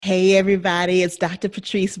Hey, everybody, it's Dr.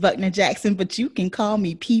 Patrice Buckner Jackson, but you can call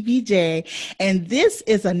me PBJ. And this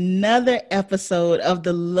is another episode of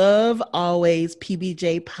the Love Always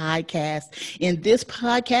PBJ podcast. In this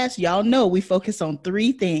podcast, y'all know we focus on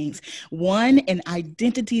three things. One, an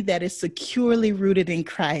identity that is securely rooted in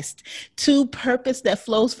Christ. Two, purpose that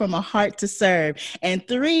flows from a heart to serve. And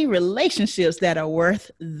three, relationships that are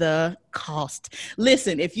worth the cost.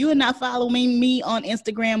 Listen, if you are not following me on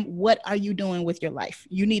Instagram, what are you doing with your life?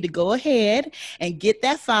 You need to go ahead and get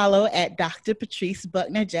that follow at Dr. Patrice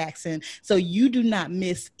Buckner Jackson so you do not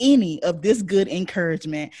miss any of this good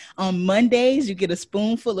encouragement. On Mondays, you get a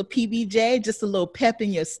spoonful of PBJ, just a little pep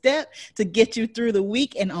in your step to get you through the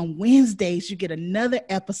week. And on Wednesdays, you get another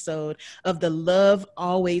episode of the Love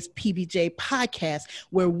Always PBJ podcast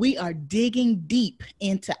where we are digging deep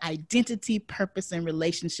into identity, purpose, and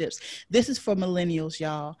relationships. This is for millennials,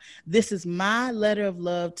 y'all. This is my letter of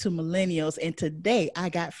love to millennials. And today I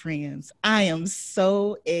got friends. I am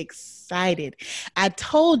so excited. I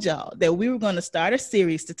told y'all that we were going to start a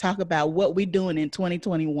series to talk about what we're doing in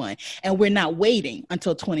 2021. And we're not waiting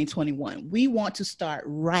until 2021. We want to start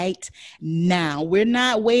right now. We're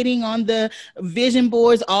not waiting on the vision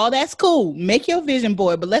boards. All that's cool. Make your vision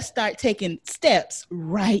board, but let's start taking steps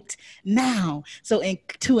right now. So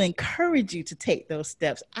to encourage you to take those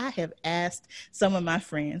steps, I have asked some of my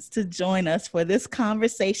friends to join us for this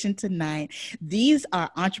conversation tonight. These are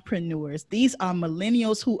entrepreneurs. These are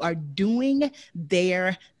millennials who are doing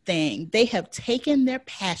their thing. They have taken their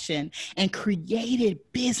passion and created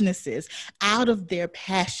businesses out of their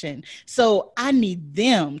passion. So I need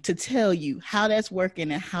them to tell you how that's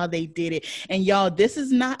working and how they did it. And y'all, this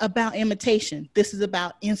is not about imitation. This is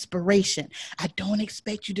about inspiration. I don't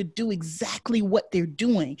expect you to do exactly what they're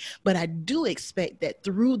doing, but I do expect that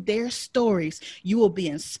through their stories, you will be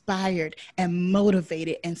inspired and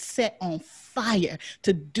motivated and set on fire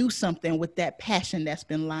to do something with that passion that's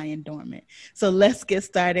been lying dormant. So let's get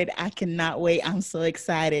started. I cannot wait. I'm so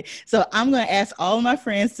excited. So I'm going to ask all of my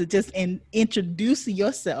friends to just introduce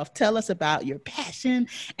yourself. Tell us about your passion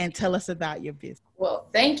and tell us about your business. Well,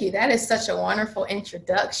 thank you. That is such a wonderful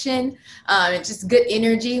introduction. It's just good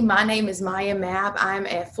energy. My name is Maya Mab. I'm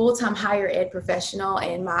a full-time higher ed professional,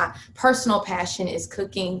 and my personal passion is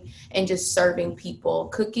cooking and just serving people.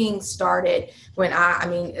 Cooking started when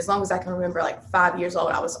as long as I can remember, like 5 years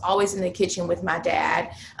old, I was always in the kitchen with my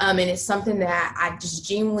dad. And it's something that I just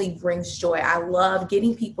genuinely brings joy. I love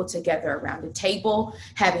getting people together around a table,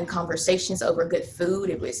 having conversations over good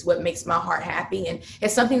food. It was what makes my heart happy. And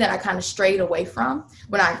it's something that I kind of strayed away from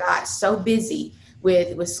when I got so busy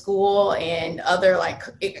with school and other like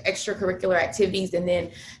extracurricular activities, and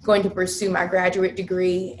then going to pursue my graduate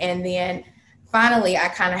degree. And then finally I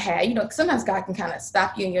kind of had, sometimes God can kind of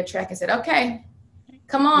stop you in your track and said, okay,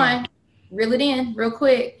 come on, reel it in real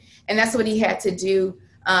quick. And that's what he had to do.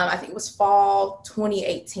 I think it was fall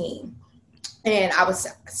 2018. And I was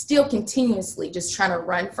still continuously just trying to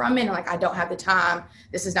run from it. And like, I don't have the time.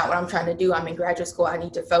 This is not what I'm trying to do. I'm in graduate school. I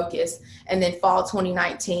need to focus. And then fall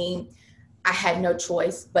 2019, I had no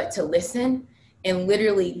choice but to listen. And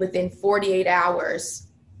literally within 48 hours,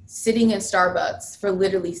 sitting in Starbucks for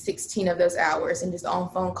literally 16 of those hours and just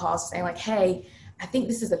on phone calls saying like, hey, I think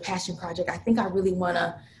this is a passion project. I think I really want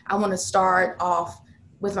to start off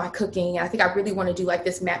with my cooking. And I think I really want to do like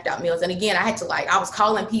this mapped out meals. And again, I was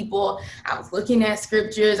calling people, I was looking at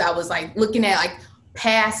scriptures, I was like looking at like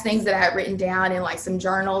past things that I had written down in like some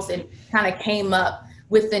journals, and kind of came up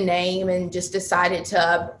with the name and just decided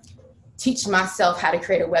to teach myself how to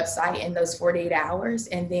create a website in those 48 hours.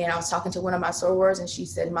 And then I was talking to one of my sorors, and she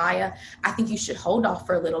said, Maya, I think you should hold off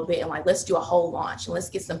for a little bit and like, let's do a whole launch and let's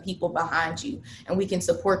get some people behind you, and we can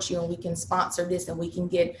support you, and we can sponsor this, and we can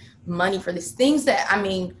get money for this. Things that,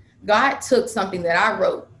 God took something that I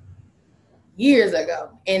wrote years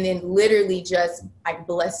ago and then literally just like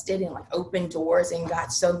blessed it and like opened doors and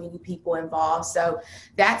got so many people involved. So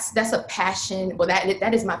that's a passion. Well,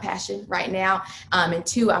 that is my passion right now. And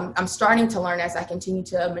two, I'm starting to learn as I continue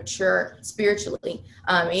to mature spiritually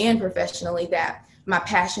and professionally that my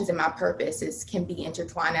passions and my purposes can be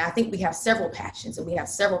intertwined. And I think we have several passions and we have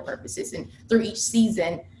several purposes, and through each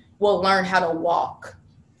season, we'll learn how to walk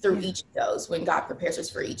through each of those when God prepares us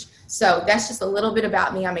for each. So that's just a little bit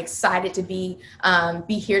about me. I'm excited to be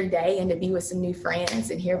here today and to be with some new friends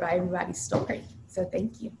and hear about everybody's story. So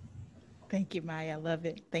thank you. Thank you, Maya. I love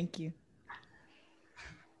it. Thank you.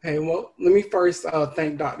 Hey, well, let me first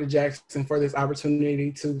thank Dr. Jackson for this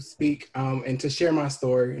opportunity to speak and to share my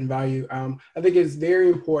story and value. I think it's very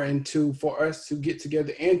important for us to get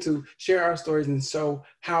together and to share our stories and show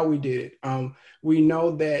how we did it. We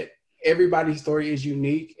know that everybody's story is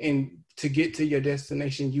unique, and to get to your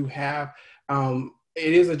destination, you have, it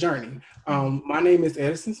is a journey. My name is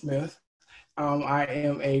Edison Smith. I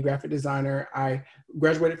am a graphic designer. I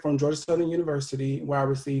graduated from Georgia Southern University, where I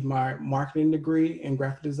received my marketing degree and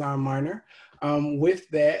graphic design minor. With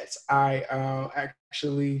that, I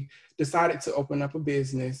actually decided to open up a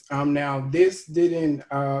business. Now, this didn't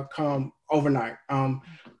come overnight.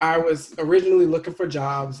 I was originally looking for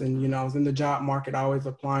jobs, and I was in the job market, always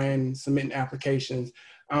applying, submitting applications,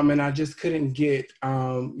 and I just couldn't get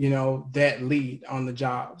that lead on the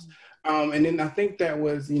jobs. And then I think that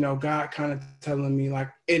was, God kind of telling me, like,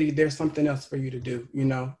 Eddie, there's something else for you to do.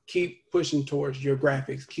 Keep pushing towards your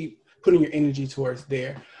graphics, keep putting your energy towards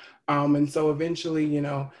there. And so eventually,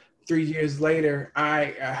 3 years later,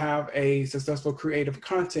 I have a successful creative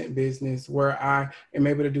content business where I am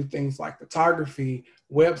able to do things like photography,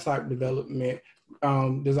 website development,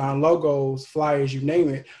 design logos, flyers, you name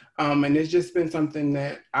it. And it's just been something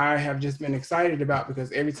that I have just been excited about,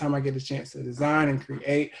 because every time I get a chance to design and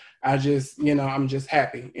create, I just, I'm just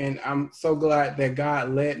happy. And I'm so glad that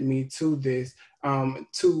God led me to this,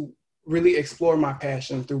 to really explore my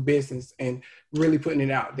passion through business and really putting it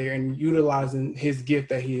out there and utilizing his gift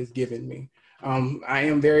that he has given me. I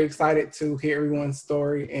am very excited to hear everyone's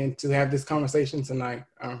story and to have this conversation tonight.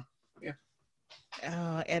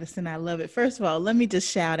 Oh, Edison, I love it. First of all, let me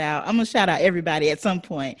just shout out. I'm going to shout out everybody at some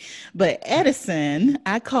point. But Edison,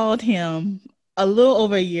 I called him a little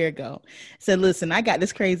over a year ago. Said, listen, I got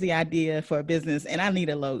this crazy idea for a business and I need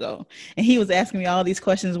a logo. And he was asking me all these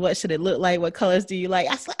questions. What should it look like? What colors do you like?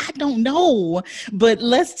 I said, I don't know, but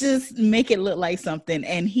let's just make it look like something.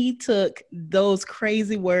 And he took those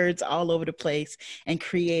crazy words all over the place and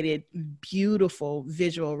created beautiful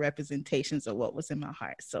visual representations of what was in my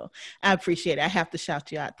heart. So I appreciate it. I have to shout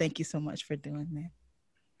you out. Thank you so much for doing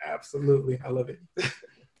that. Absolutely. I love it.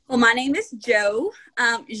 Well, my name is Jo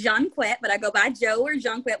Jonquette, but I go by Jo or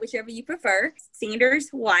Jonquette, whichever you prefer. Sanders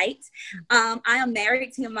White. I am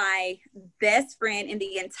married to my best friend in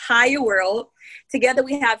the entire world. Together,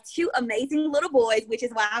 we have two amazing little boys, which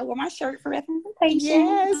is why I wore my shirt for representation.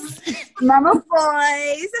 Yes. Mama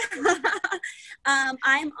boys.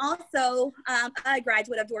 I'm also a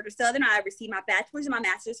graduate of Georgia Southern. I received my bachelor's and my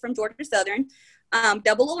master's from Georgia Southern.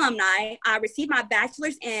 Double alumni. I received my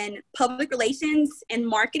bachelor's in public relations and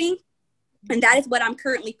marketing, and that is what I'm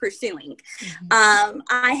currently pursuing.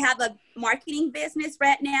 I have a marketing business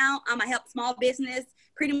right now. I help small business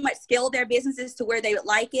pretty much scale their businesses to where they would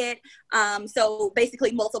like it. So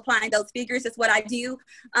basically multiplying those figures is what I do.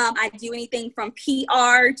 I do anything from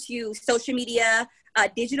PR to social media,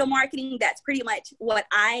 digital marketing. That's pretty much what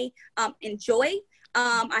I enjoy.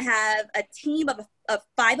 I have a team of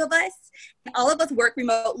 5 of us. All of us work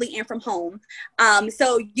remotely and from home.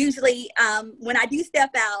 So usually when I do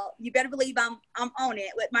step out, you better believe I'm on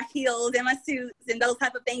it with my heels and my suits and those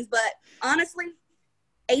type of things. But honestly,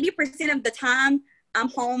 80% of the time, I'm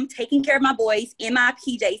home taking care of my boys in my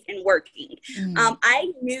PJs and working.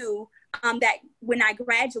 I knew that when I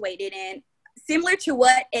graduated, and similar to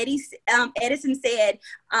what Edison said,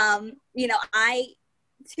 I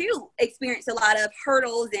too experienced a lot of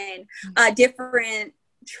hurdles and different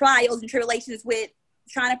trials and tribulations with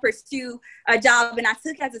trying to pursue a job, and I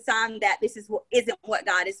took as a sign that this isn't what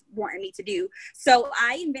God is wanting me to do. So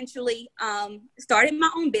I eventually started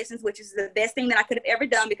my own business, which is the best thing that I could have ever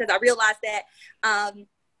done, because I realized that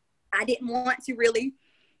I didn't want to really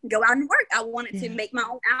go out and work. I wanted to make my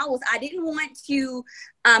own hours. I didn't want to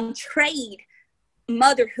trade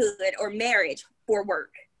motherhood or marriage for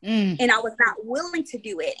work. And I was not willing to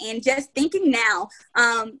do it. And just thinking now,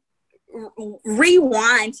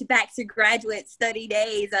 rewind back to graduate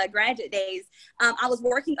days. I was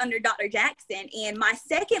working under Dr. Jackson, and my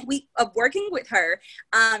second week of working with her,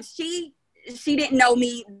 she didn't know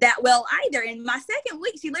me that well either. And my second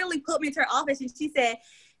week, she literally put me into her office and she said,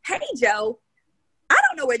 "Hey, Jo, I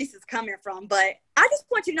don't know where this is coming from, but I just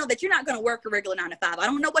want you to know that you're not going to work a regular 9 to 5. I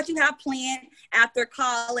don't know what you have planned after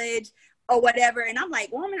college or whatever." And I'm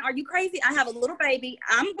like, "Woman, are you crazy? I have a little baby.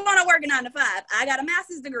 I'm going to work a 9 to 5. I got a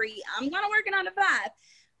master's degree. I'm going to work a 9 to 5.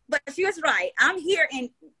 But she was right. I'm here, and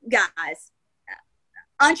guys,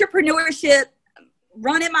 entrepreneurship,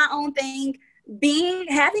 running my own thing,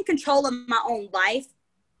 having control of my own life,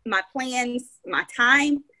 my plans, my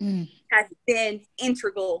time has been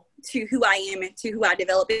integral to who I am and to who I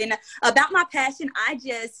develop. And about my passion, I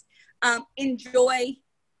just enjoy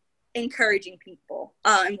encouraging people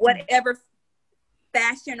in whatever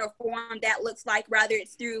fashion or form that looks like, rather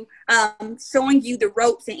it's through showing you the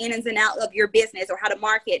ropes and ins and outs of your business or how to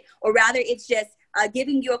market, or rather it's just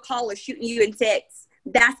giving you a call or shooting you in text.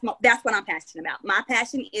 That's what I'm passionate about. My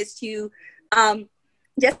passion is to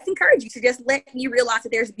just encourage you to just let you realize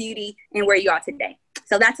that there's beauty in where you are today.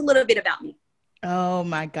 So that's a little bit about me. Oh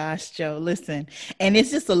my gosh, Joe, listen. And it's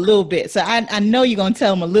just a little bit. So I know you're going to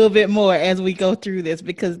tell them a little bit more as we go through this,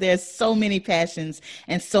 because there's so many passions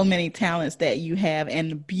and so many talents that you have,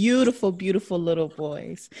 and beautiful, beautiful little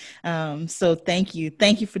boys. So thank you.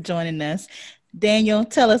 Thank you for joining us. Daniel,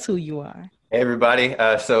 tell us who you are. Hey, everybody.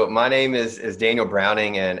 So my name is Daniel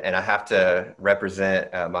Browning, and I have to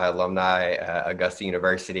represent my alumni, Augusta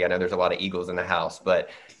University. I know there's a lot of Eagles in the house, but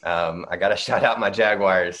I got to shout out my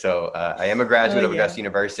Jaguars. So I am a graduate of Augusta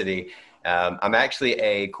University. I'm actually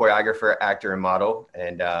a choreographer, actor, and model.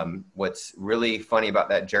 And what's really funny about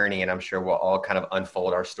that journey, and I'm sure we'll all kind of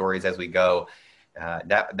unfold our stories as we go,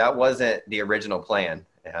 that wasn't the original plan.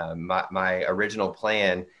 My original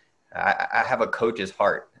plan, I have a coach's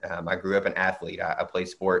heart. I grew up an athlete. I played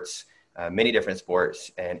sports, many different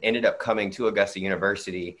sports, and ended up coming to Augusta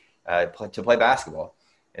University to play basketball.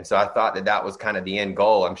 And so I thought that was kind of the end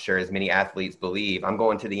goal. I'm sure as many athletes believe, I'm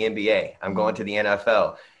going to the NBA, I'm going to the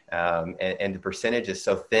NFL. And the percentage is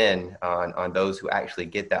so thin on those who actually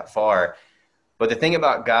get that far. But the thing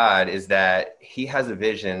about God is that he has a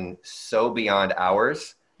vision so beyond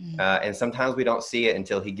ours. And sometimes we don't see it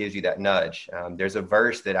until he gives you that nudge. There's a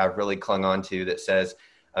verse that I've really clung on to that says,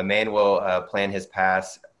 a man will plan his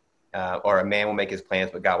path, or a man will make his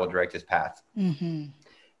plans, but God will direct his path. Mm-hmm.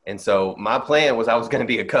 And so my plan was I was going to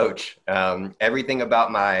be a coach. Everything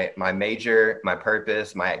about my major, my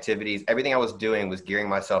purpose, my activities, everything I was doing was gearing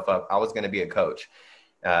myself up. I was going to be a coach.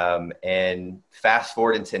 And fast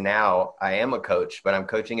forward into now, I am a coach, but I'm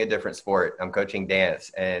coaching a different sport. I'm coaching dance.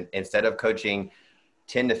 And instead of coaching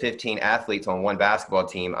 10 to 15 athletes on one basketball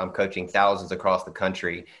team, I'm coaching thousands across the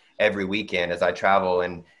country every weekend as I travel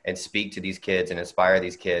and speak to these kids and inspire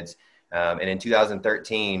these kids. And in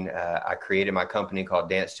 2013, I created my company called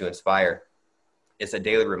Dance to Inspire. It's a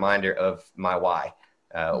daily reminder of my why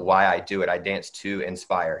I do it. I dance to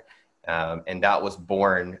inspire. And that was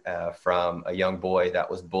born from a young boy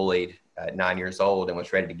that was bullied at 9 years old and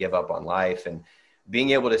was ready to give up on life. And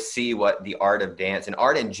being able to see what the art of dance and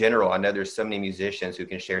art in general, I know there's so many musicians who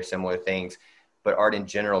can share similar things, but art in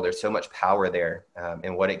general, there's so much power there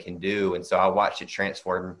in what it can do. And so I watched it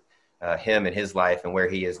transform him and his life and where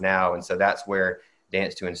he is now. And so that's where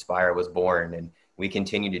Dance to Inspire was born. And we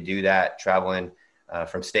continue to do that, traveling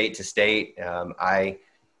from state to state. I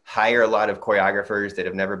hire a lot of choreographers that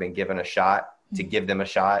have never been given a shot to give them a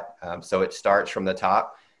shot. So it starts from the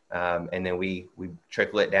top. And then we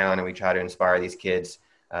trickle it down and we try to inspire these kids,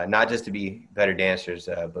 not just to be better dancers,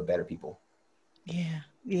 but better people.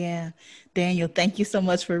 Yeah. Daniel, thank you so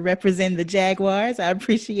much for representing the Jaguars. I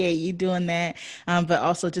appreciate you doing that, but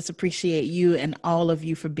also just appreciate you and all of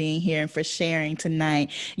you for being here and for sharing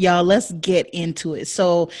tonight. Y'all, let's get into it.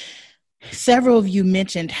 So several of you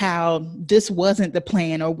mentioned how this wasn't the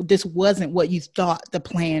plan, or this wasn't what you thought the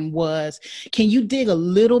plan was. Can you dig a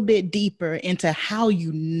little bit deeper into how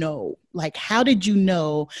you know? Like, how did you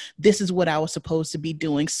know this is what I was supposed to be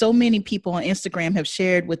doing? So many people on Instagram have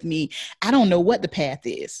shared with me, I don't know what the path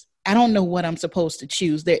is. I don't know what I'm supposed to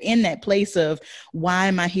choose. They're in that place of, why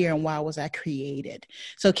am I here and why was I created?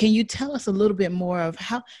 So can you tell us a little bit more of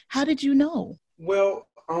how did you know? Well,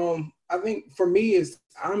 I think for me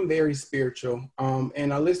I'm very spiritual,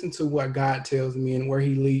 and I listen to what God tells me and where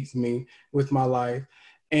he leads me with my life.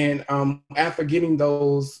 And after getting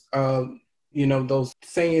those, those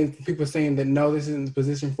sayings, people saying that, no, this isn't the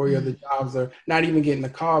position for you, or the jobs, or not even getting the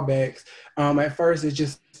callbacks. At first, it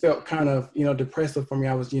just felt kind of, depressive for me.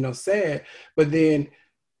 I was, sad. But then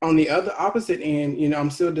on the opposite end, I'm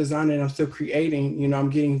still designing, I'm still creating, I'm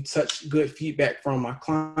getting such good feedback from my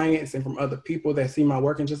clients and from other people that see my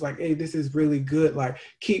work and just like, hey, this is really good. Like,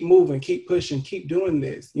 keep moving, keep pushing, keep doing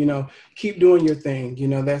this, keep doing your thing.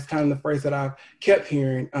 That's kind of the phrase that I've kept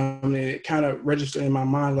hearing. And it kind of registered in my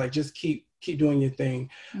mind, like, just keep doing your thing.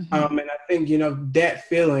 Mm-hmm. And I think, that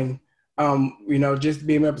feeling, just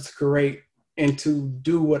being able to create and to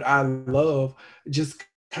do what I love, just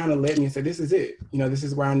kind of led me and said, this is it. This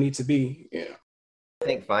is where I need to be. Yeah. I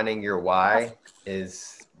think finding your why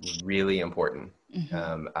is really important.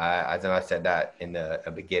 Mm-hmm. I know I said that in the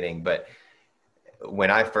beginning, but when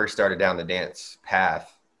I first started down the dance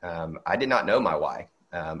path, I did not know my why.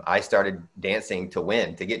 I started dancing to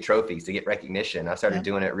win, to get trophies, to get recognition. I started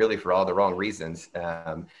doing it really for all the wrong reasons.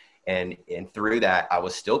 And through that, I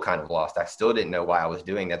was still kind of lost. I still didn't know why I was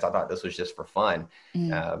doing this. I thought this was just for fun.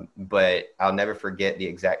 But I'll never forget the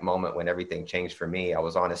exact moment when everything changed for me. I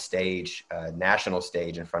was on a stage, a national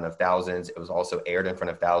stage in front of thousands. It was also aired in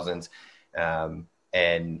front of thousands.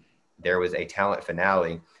 And there was a talent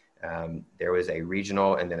finale. There was a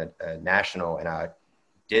regional and then a national. And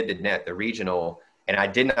did the regional, and I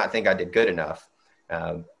did not think I did good enough.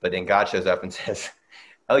 But then God shows up and says,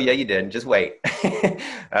 oh yeah, you did. Just wait.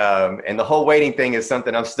 And the whole waiting thing is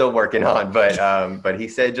something I'm still working on, but he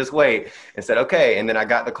said, just wait, and said, okay. And then I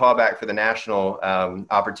got the call back for the national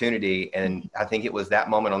opportunity. And I think it was that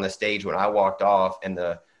moment on the stage when I walked off, and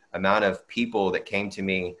the amount of people that came to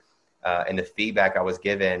me and the feedback I was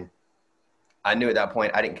given, I knew at that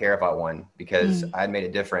point, I didn't care if I won, because I had made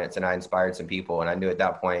a difference and I inspired some people. And I knew at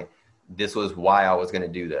that point, this was why I was going to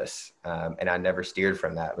do this. And I never steered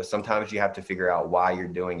from that. But sometimes you have to figure out why you're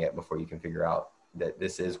doing it before you can figure out that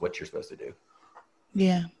this is what you're supposed to do.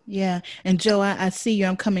 Yeah. Yeah. And Joe, I see you.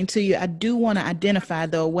 I'm coming to you. I do want to identify,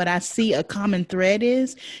 though, what I see a common thread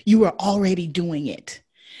is you are already doing it.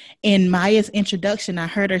 In Maya's introduction, I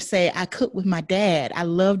heard her say, I cook with my dad. I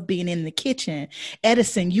loved being in the kitchen.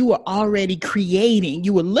 Edison, you were already creating.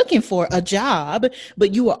 You were looking for a job,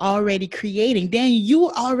 but you were already creating. Daniel, you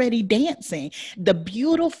were already dancing. The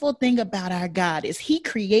beautiful thing about our God is he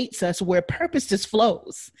creates us where purpose just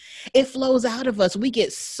flows. It flows out of us. We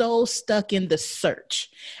get so stuck in the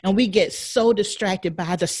search, and we get so distracted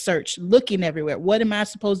by the search, looking everywhere. What am I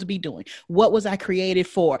supposed to be doing? What was I created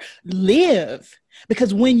for? Live.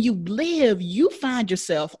 Because when you live, you find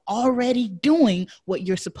yourself already doing what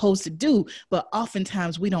you're supposed to do. But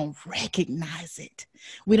oftentimes we don't recognize it.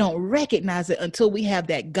 We don't recognize it until we have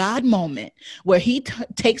that God moment where he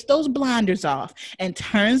takes those blinders off and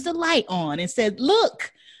turns the light on and says,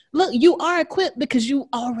 look, you are equipped because you've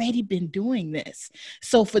already been doing this.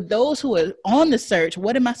 So for those who are on the search,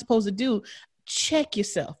 what am I supposed to do? Check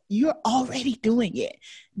yourself. You're already doing it.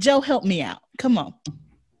 Joe, help me out. Come on.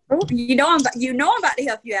 You know I'm about to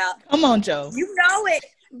help you out. Come on, Joe. You know it.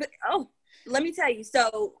 But let me tell you.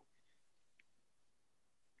 So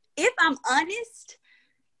if I'm honest,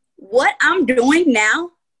 what I'm doing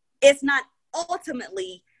now is not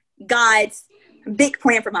ultimately God's big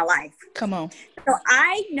plan for my life. Come on. So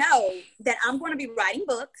I know that I'm going to be writing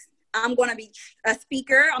books. I'm going to be a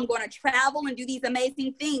speaker. I'm going to travel and do these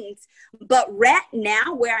amazing things. But right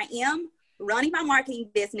now, where I am, running my marketing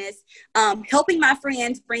business, helping my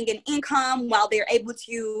friends bring in income while they're able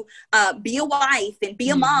to be a wife and be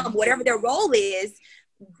a mom, whatever their role is,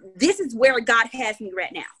 this is where God has me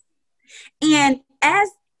right now. And as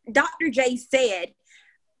Dr. J said,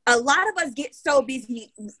 a lot of us get so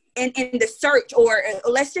busy in the search, or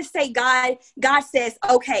let's just say God says,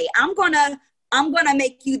 okay, I'm gonna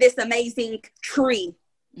make you this amazing tree.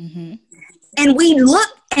 Mm-hmm. And we look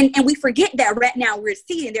and we forget that right now we're a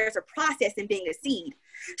seed, and there's a process in being a seed.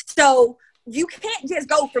 So you can't just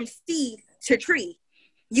go from seed to tree.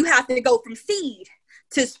 You have to go from seed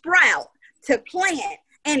to sprout to plant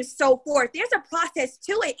and so forth. There's a process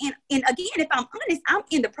to it. And again, if I'm honest, I'm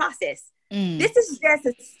in the process. This is just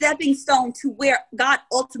a stepping stone to where God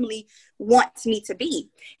ultimately wants me to be.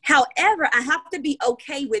 However, I have to be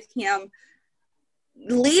okay with him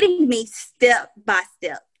leading me step by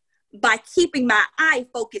step, by keeping my eye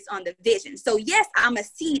focused on the vision. So yes, I'm a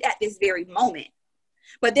seed at this very moment,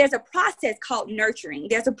 but there's a process called nurturing.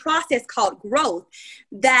 There's a process called growth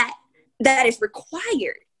that is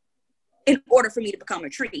required in order for me to become a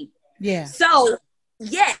tree. Yeah. So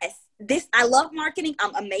yes, I love marketing.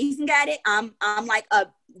 I'm amazing at it. I'm like a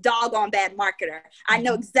doggone bad marketer. I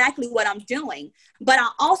know exactly what I'm doing, but I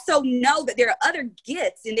also know that there are other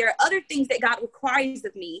gifts and there are other things that God requires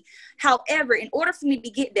of me. However, in order for me to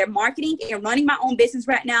get there, marketing and running my own business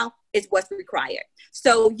right now is what's required.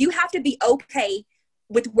 So you have to be okay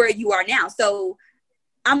with where you are now. So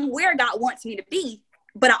I'm where God wants me to be,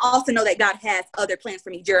 but I also know that God has other plans for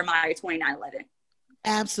me. Jeremiah 29:11.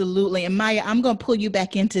 Absolutely. And Maya, I'm going to pull you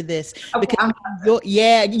back into this because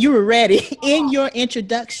you were ready. In your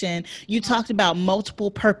introduction, you talked about multiple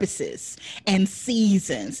purposes and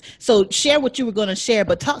seasons. So share what you were going to share,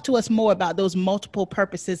 but talk to us more about those multiple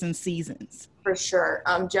purposes and seasons. For sure.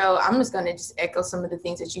 Joe, I'm just going to just echo some of the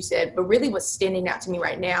things that you said, but really what's standing out to me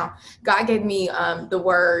right now, God gave me the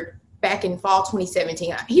word back in fall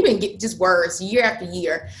 2017. He been getting just words year after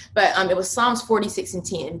year, but it was Psalms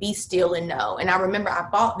 46:10, be still and know. And I remember I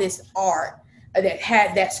bought this art that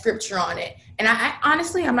had that scripture on it. And I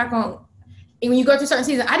honestly, I'm not going to, when you go through certain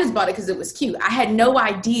seasons, I just bought it because it was cute. I had no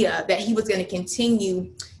idea that he was going to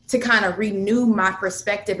continue to kind of renew my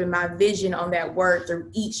perspective and my vision on that word through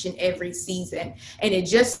each and every season. And it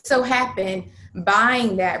just so happened,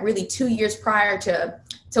 buying that really 2 years prior to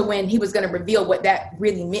when he was going to reveal what that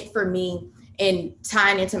really meant for me and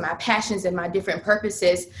tying into my passions and my different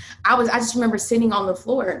purposes, I just remember sitting on the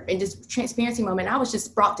floor and just transparency moment. I was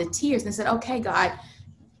just brought to tears and said, okay, God,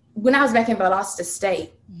 when I was back in Valdosta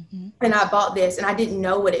State, and I bought this and I didn't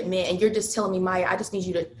know what it meant. And you're just telling me, Maya, I just need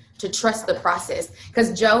you to trust the process.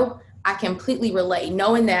 Because Joe, I completely relate,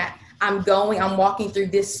 knowing that I'm walking through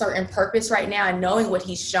this certain purpose right now and knowing what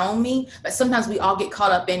he's shown me. But sometimes we all get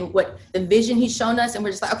caught up in what the vision he's shown us. And we're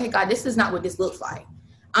just like, okay, God, this is not what this looks like.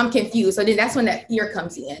 I'm confused. So then that's when that fear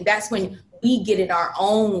comes in. That's when we get in our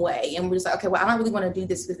own way. And we're just like, okay, well, I don't really want to do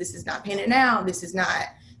this because this is not panning out. This is not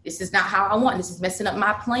how I want. This is messing up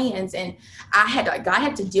my plans. And God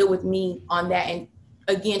had to deal with me on that. And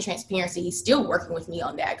again, transparency, he's still working with me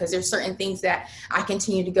on that, because there's certain things that I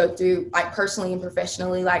continue to go through, like personally and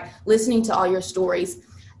professionally, like listening to all your stories.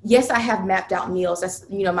 Yes, I have mapped out meals. That's,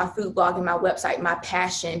 my food blog and my website, my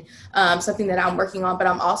passion, something that I'm working on, but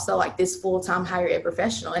I'm also like this full-time higher ed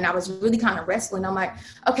professional. And I was really kind of wrestling. I'm like,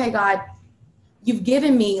 okay, God, you've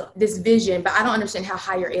given me this vision, but I don't understand how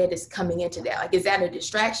higher ed is coming into that. Like, is that a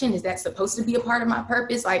distraction? Is that supposed to be a part of my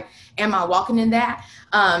purpose? Like, am I walking in that?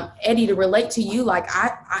 Eddie, to relate to you, like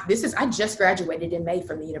I just graduated in May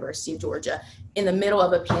from the University of Georgia in the middle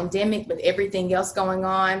of a pandemic with everything else going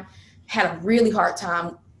on, had a really hard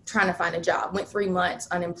time trying to find a job, went 3 months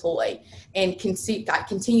unemployed, and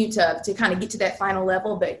continued to kind of get to that final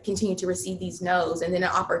level, but continue to receive these no's. And then an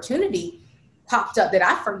opportunity popped up that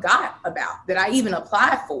I forgot about, that I even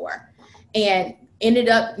applied for, and ended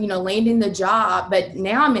up, landing the job. But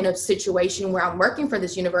now I'm in a situation where I'm working for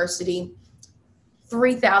this university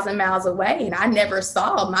 3,000 miles away. And I never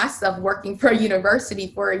saw myself working for a university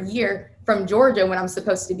for a year from Georgia when I'm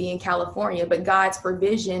supposed to be in California. But God's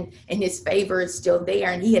provision and his favor is still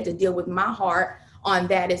there. And he had to deal with my heart on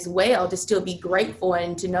that as well, to still be grateful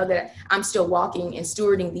and to know that I'm still walking and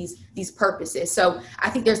stewarding these purposes. So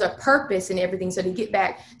I think there's a purpose in everything. So to get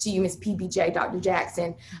back to you, Ms. PBJ, Dr.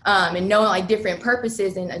 Jackson, and knowing like different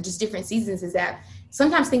purposes and just different seasons, is that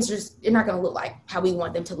sometimes things they're not going to look like how we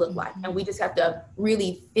want them to look like. And we just have to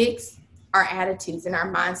really fix our attitudes and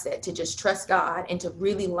our mindset to just trust God and to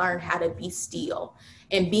really learn how to be still.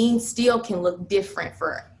 And being still can look different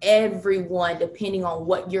for everyone, depending on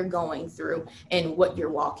what you're going through and what you're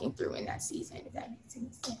walking through in that season, if that makes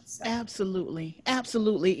any sense. So. Absolutely.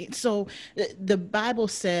 Absolutely. So the Bible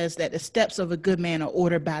says that the steps of a good man are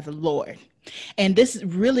ordered by the Lord. And this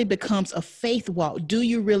really becomes a faith walk. Do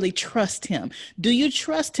you really trust him? Do you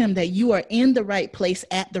trust him that you are in the right place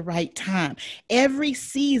at the right time? Every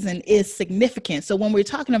season is significant. So when we're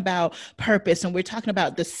talking about purpose and we're talking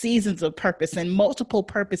about the seasons of purpose and multiple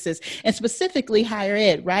purposes, and specifically higher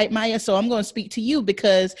ed, right, Maya? So I'm going to speak to you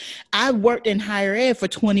because I worked in higher ed for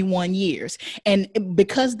 21 years. And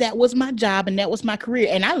because that was my job and that was my career,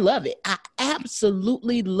 and I love it. I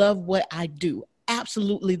absolutely love what I do.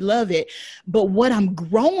 Absolutely love it. But what I'm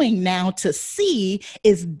growing now to see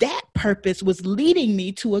is that purpose was leading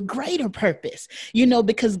me to a greater purpose,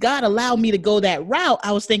 because God allowed me to go that route.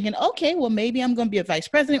 I was thinking, okay, well, maybe I'm going to be a vice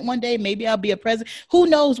president one day. Maybe I'll be a president. Who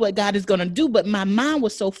knows what God is going to do? But my mind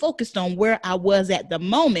was so focused on where I was at the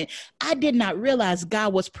moment. I did not realize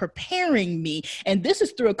God was preparing me. And this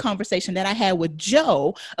is through a conversation that I had with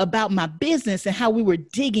Joe about my business and how we were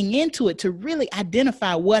digging into it to really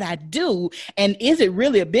identify what I do. And is it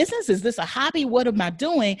really a business? Is this a hobby? What am I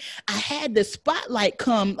doing? I had the spotlight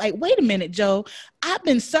come like, wait a minute, Joe, I've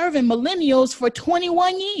been serving millennials for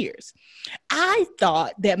 21 years. I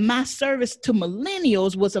thought that my service to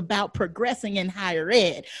millennials was about progressing in higher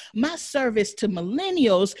ed. My service to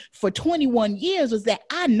millennials for 21 years was that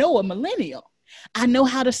I know a millennial. I know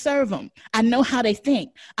how to serve them. I know how they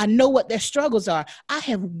think. I know what their struggles are. I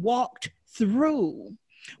have walked through.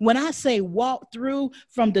 When I say walk through,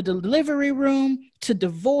 from the delivery room to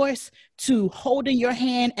divorce to holding your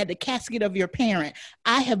hand at the casket of your parent,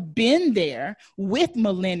 I have been there with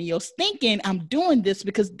millennials thinking I'm doing this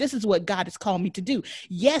because this is what God has called me to do.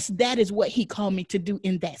 Yes, that is what he called me to do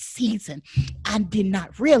in that season. I did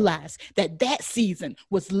not realize that season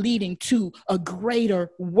was leading to a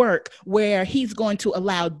greater work where he's going to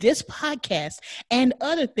allow this podcast and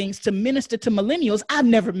other things to minister to millennials I've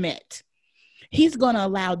never met. He's going to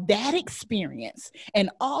allow that experience and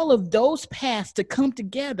all of those paths to come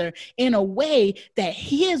together in a way that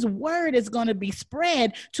his word is going to be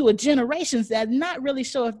spread to a generations that are not really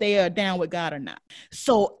sure if they are down with God or not.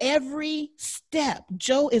 So every step,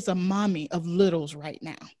 Joe is a mommy of littles right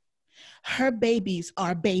now. Her babies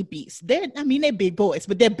are babies. They're big boys,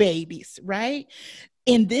 but they're babies, right?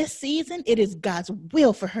 In this season, it is God's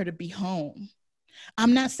will for her to be home.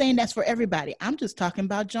 I'm not saying that's for everybody. I'm just talking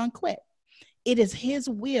about John Quick. It is his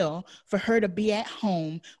will for her to be at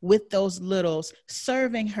home with those littles,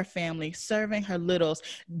 serving her family, serving her littles,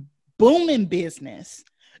 booming business,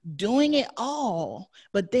 doing it all.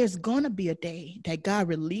 But there's going to be a day that God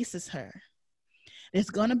releases her. There's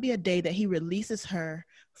going to be a day that he releases her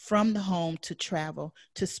from the home to travel,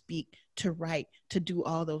 to speak, to write, to do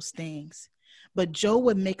all those things. But Jo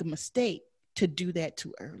would make a mistake to do that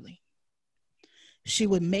too early. She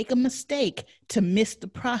would make a mistake to miss the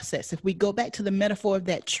process. If we go back to the metaphor of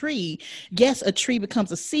that tree, yes, a tree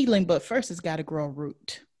becomes a seedling, but first it's got to grow a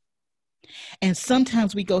root. And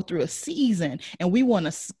sometimes we go through a season and we want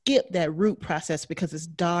to skip that root process because it's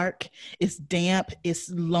dark, it's damp, it's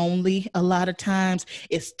lonely. A lot of times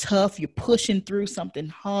it's tough. You're pushing through something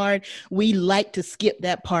hard. We like to skip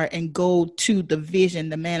that part and go to the vision,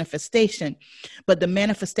 the manifestation. But the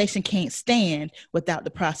manifestation can't stand without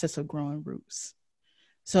the process of growing roots.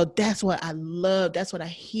 So that's what I love. That's what I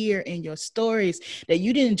hear in your stories, that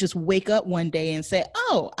you didn't just wake up one day and say,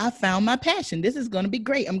 oh, I found my passion. This is going to be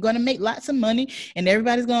great. I'm going to make lots of money and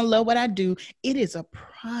everybody's going to love what I do. It is a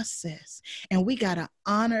process and we got to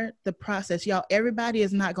honor the process. Y'all, everybody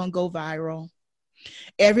is not going to go viral.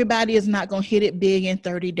 Everybody is not going to hit it big in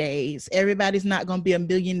 30 days. Everybody's not going to be a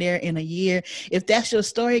millionaire in a year. If that's your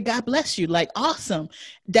story, God bless you. Like, awesome.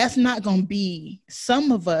 That's not going to be.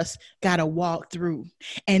 Some of us got to walk through.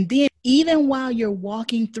 And then even while you're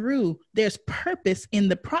walking through, there's purpose in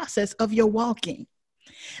the process of your walking.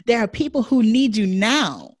 There are people who need you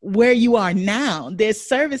now, where you are now. There's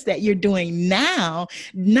service that you're doing now,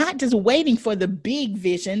 not just waiting for the big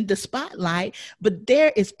vision, the spotlight, but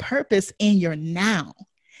there is purpose in your now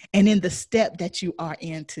and in the step that you are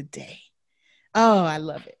in today. Oh, I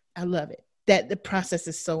love it. I love it. That the process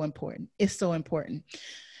is so important. It's so important.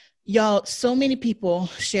 Y'all, so many people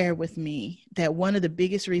share with me that one of the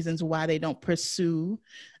biggest reasons why they don't pursue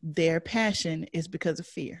their passion is because of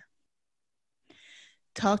fear.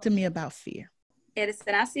 Talk to me about fear.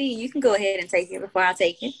 Edison, I see you can go ahead and take it before I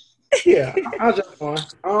take it. Yeah, I'll jump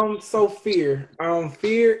on. So fear.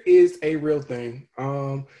 Fear is a real thing.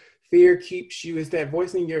 Fear keeps you, it's that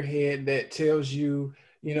voice in your head that tells you,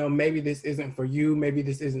 maybe this isn't for you, maybe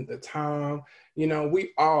this isn't the time.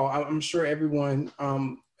 We all, I'm sure everyone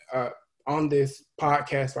on this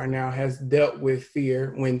podcast right now has dealt with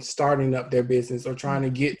fear when starting up their business or trying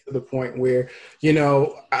to get to the point where,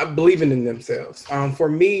 believing in themselves. For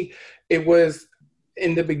me, it was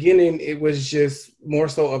in the beginning, it was just more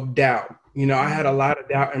so of doubt. I had a lot of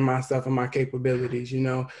doubt in myself and my capabilities,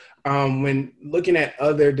 when looking at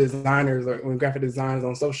other designers or when graphic designers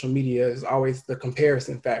on social media is always the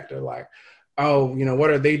comparison factor. Like, oh,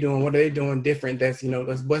 what are they doing? What are they doing different? That's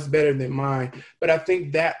what's better than mine. But I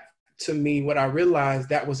think that, to me, what I realized,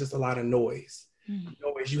 that was just a lot of noise.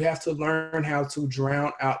 Noise. You have to learn how to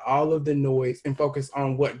drown out all of the noise and focus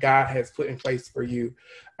on what God has put in place for you.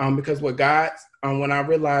 Because what God, when I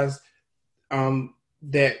realized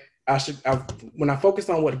that when I focused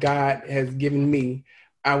on what God has given me,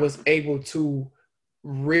 I was able to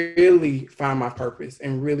really find my purpose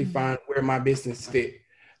and really find where my business fit.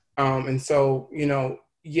 And so,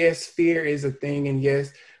 yes, fear is a thing. And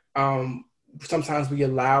yes, sometimes we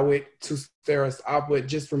allow it to stir us up, but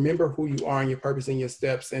just remember who you are and your purpose and your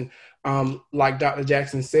steps. And like Dr.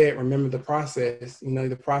 Jackson said, remember the process.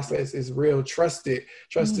 The process is real. Trust it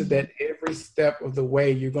that every step of the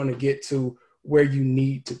way you're going to get to where you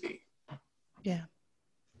need to be. Yeah.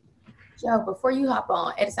 Jo, before you hop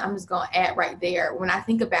on, Edison, I'm just going to add right there. When I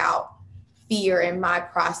think about fear in my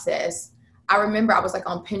process, I remember I was like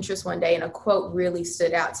on Pinterest one day and a quote really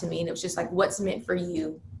stood out to me. And it was just like, what's meant for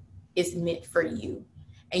you is meant for you.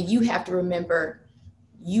 And you have to remember,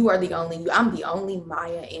 you are the only you. I'm the only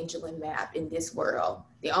Maya Angelin Mapp in this world.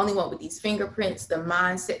 The only one with these fingerprints, the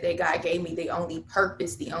mindset that God gave me, the only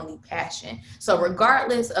purpose, the only passion. So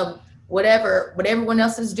regardless of whatever everyone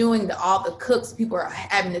else is doing, all the cooks, people are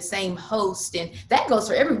having the same host, and that goes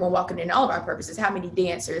for everyone walking in all of our purposes. How many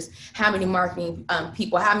dancers, how many marketing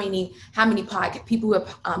people, how many podcast people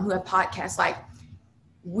who have podcasts. Like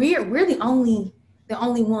we're the only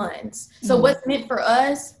ones. So what's meant for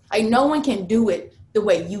us, like no one can do it the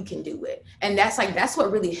way you can do it. And that's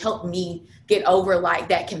what really helped me get over like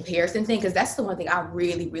that comparison thing. Cause that's the one thing I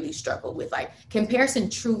really, really struggle with. Like comparison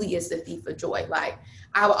truly is the thief of joy. Like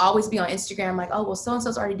I will always be on Instagram, like, oh, well,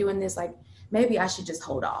 so-and-so's already doing this. Like maybe I should just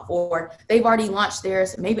hold off, or they've already launched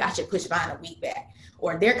theirs. Maybe I should push mine a week back,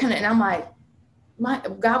 or they're and I'm like,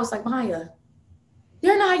 God was like, Maya,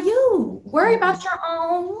 they're not you. Worry about your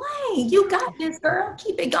own lane. You got this, girl.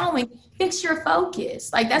 Keep it going. Fix your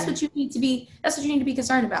focus. Like that's what you need to be. That's what you need to be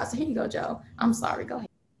concerned about. So here you go, Jo. I'm sorry. Go ahead.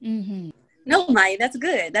 Mm-hmm. No, Maya, that's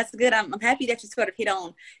good. That's good. I'm happy that you sort of hit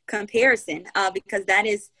on comparison because that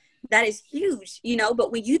is huge,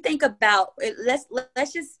 But when you think about it,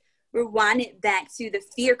 let's just rewind it back to the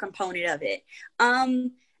fear component of it.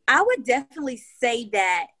 I would definitely say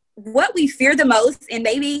that what we fear the most, and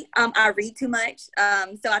maybe I read too much.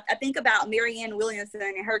 So I think about Marianne Williamson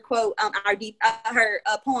and her quote, her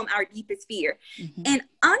poem, "Our Deepest Fear." Mm-hmm. And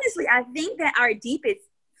honestly, I think that our deepest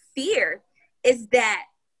fear is that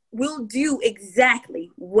we'll do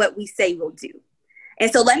exactly what we say we'll do.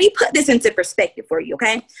 And so let me put this into perspective for you,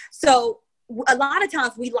 okay? So a lot of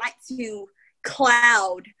times we like to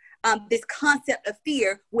cloud this concept of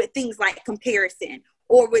fear with things like comparison,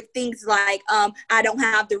 or with things like I don't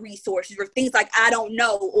have the resources, or things like I don't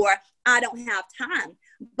know, or I don't have time.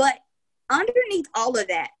 But underneath all of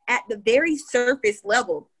that, at the very surface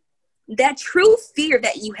level, that true fear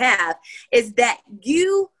that you have is that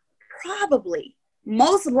you probably,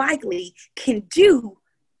 most likely, can do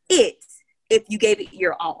it if you gave it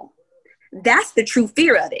your all. That's the true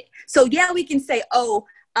fear of it. So yeah, we can say, oh,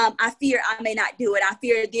 I fear I may not do it. I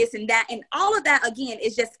fear this and that. And all of that, again,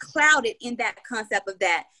 is just clouded in that concept of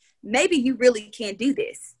that maybe you really can't do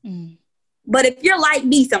this. Mm. But if you're like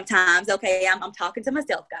me sometimes, okay, I'm talking to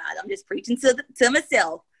myself, guys. I'm just preaching to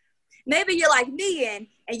myself. Maybe you're like me, and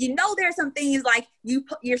you know there's some things like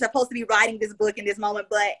you're supposed to be writing this book in this moment,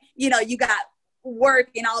 but, you know, you got work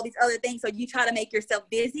and all these other things, so you try to make yourself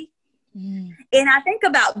busy. Mm. And I think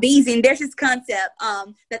about bees, and there's this concept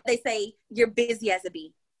that they say you're busy as a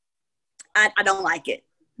bee. I don't like it.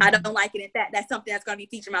 I don't like it. In fact, that's something that's going to be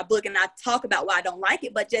featured in my book, and I talk about why I don't like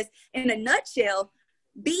it. But just in a nutshell,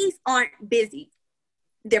 bees aren't busy.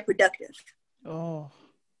 They're productive. Oh.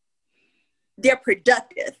 They're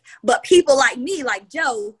productive. But people like me, like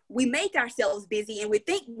Joe, we make ourselves busy, and we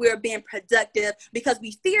think we're being productive because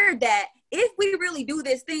we fear that if we really do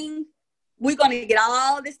this thing, we're going to get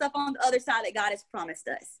all this stuff on the other side that God has promised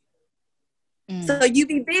us. Mm. So you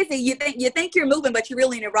be busy, you think you're moving, but you're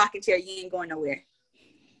really in a rocking chair. You ain't going nowhere.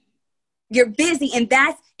 You're busy, and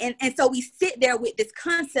so we sit there with this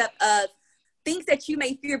concept of things that you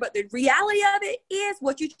may fear, but the reality of it is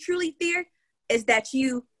what you truly fear is that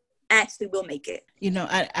you actually will make it. You know,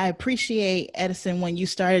 I appreciate, Edison, when you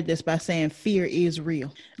started this by saying fear is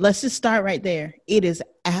real. Let's just start right there. It is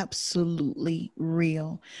absolutely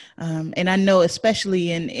real. And I know,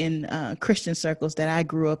 especially in Christian circles that I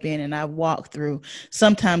grew up in and I walked through,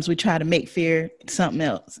 sometimes we try to make fear something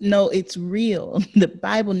else. No, it's real. The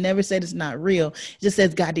Bible never said it's not real. It just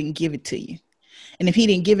says God didn't give it to you. And if he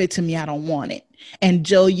didn't give it to me, I don't want it. And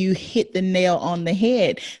Joe, you hit the nail on the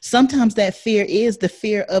head. Sometimes that fear is the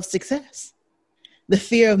fear of success, the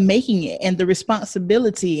fear of making it, and the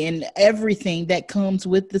responsibility and everything that comes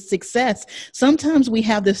with the success. Sometimes we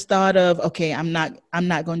have this thought of, okay, I'm not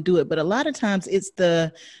going to do it. But a lot of times it's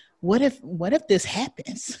the, what if this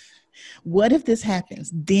happens? What if this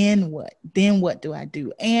happens? Then what? Then what do I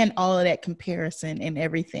do? And all of that comparison and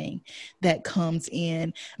everything that comes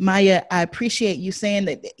in. Maya, I appreciate you saying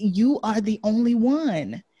that you are the only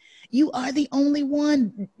one. You are the only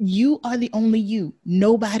one. You are the only you.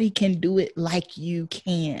 Nobody can do it like you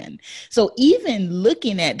can. So even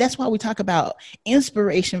looking at, that's why we talk about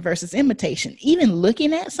inspiration versus imitation. Even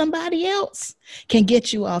looking at somebody else can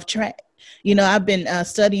get you off track. You know, I've been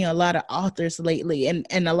studying a lot of authors lately, and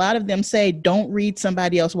a lot of them say, don't read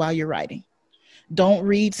somebody else while you're writing. Don't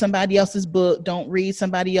read somebody else's book. Don't read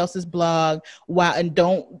somebody else's blog and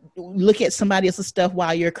don't look at somebody else's stuff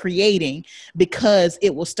while you're creating, because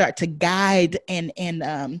it will start to guide and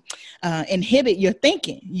inhibit your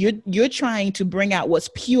thinking. You're trying to bring out what's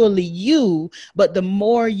purely you, but the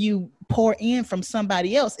more you pour in from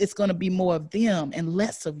somebody else, it's going to be more of them and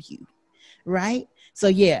less of you, right? So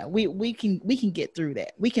yeah, we can get through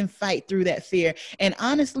that. We can fight through that fear. And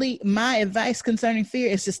honestly, my advice concerning fear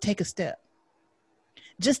is just take a step.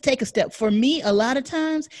 Just take a step. For me, a lot of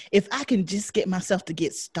times, if I can just get myself to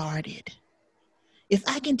get started,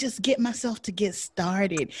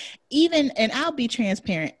 even, and I'll be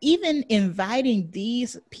transparent, even inviting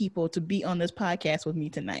these people to be on this podcast with me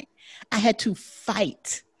tonight, I had to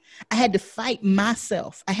fight. I had to fight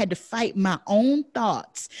myself. I had to fight my own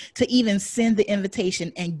thoughts to even send the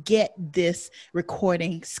invitation and get this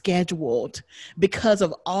recording scheduled, because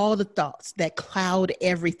of all the thoughts that cloud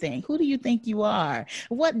everything. Who do you think you are?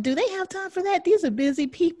 What do they have time for that? These are busy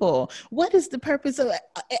people. What is the purpose of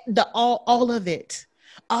all of it?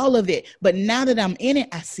 All of it. But now that I'm in it,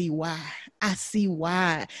 I see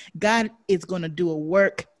why. God is going to do a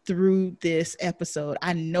work through this episode.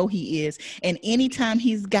 I know he is. And anytime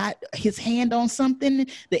he's got his hand on something,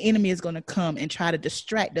 the enemy is going to come and try to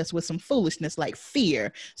distract us with some foolishness like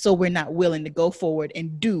fear, so we're not willing to go forward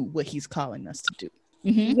and do what he's calling us to do.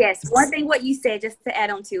 Mm-hmm. Yes. One thing what you said, just to add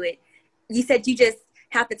on to it, you said you just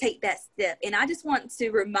have to take that step. And I just want to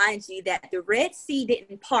remind you that the Red Sea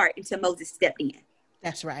didn't part until Moses stepped in.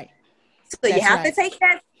 That's right. So you have to take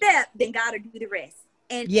that step, then God will do the rest.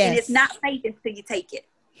 And it's not faith until you take it.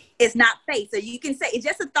 It's not faith. So you can say it's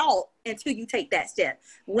just a thought until you take that step.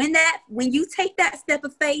 When you take that step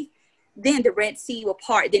of faith, then the Red Sea will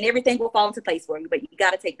part. Then everything will fall into place for you. But you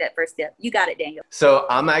got to take that first step. You got it, Daniel. So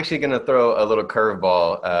I'm actually going to throw a little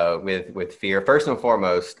curveball with fear. First and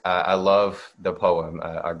foremost, I love the poem.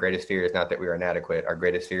 Our greatest fear is not that we are inadequate. Our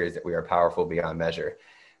greatest fear is that we are powerful beyond measure.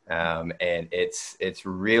 And it's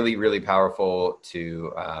really, really powerful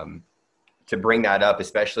to bring that up,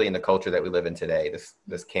 especially in the culture that we live in today,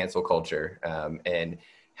 this cancel culture, and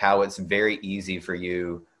how it's very easy for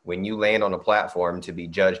you when you land on a platform to be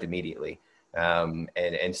judged immediately.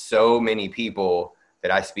 And so many people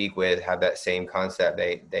that I speak with have that same concept.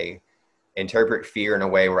 They interpret fear in a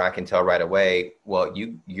way where I can tell right away, well,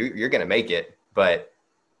 you're going to make it, but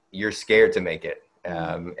you're scared to make it.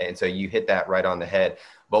 And so you hit that right on the head.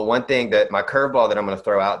 But one thing that my curveball that I'm going to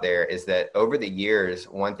throw out there is that over the years,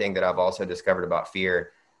 one thing that I've also discovered about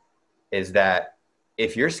fear is that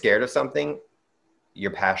if you're scared of something, you're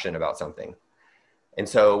passionate about something. And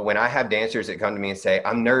so when I have dancers that come to me and say,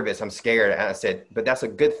 I'm nervous, I'm scared. And I said, but that's a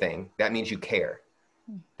good thing. That means you care.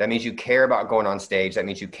 That means you care about going on stage. That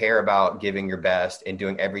means you care about giving your best and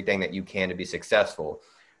doing everything that you can to be successful.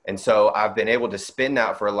 And so I've been able to spin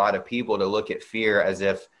that for a lot of people to look at fear as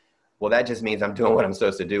if, well, that just means I'm doing what I'm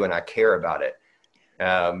supposed to do and I care about it,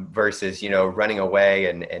 versus, running away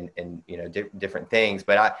and different things.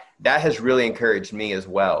 But that has really encouraged me as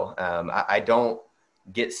well. I don't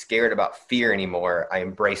get scared about fear anymore. I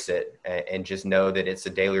embrace it and just know that it's a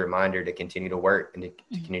daily reminder to continue to work and to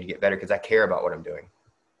continue to get better because I care about what I'm doing.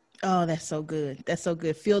 Oh, that's so good. That's so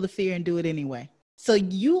good. Feel the fear and do it anyway. So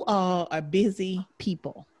you all are busy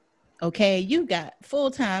people. Okay, you got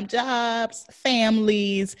full-time jobs,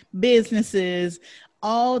 families, businesses,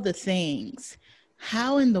 all the things.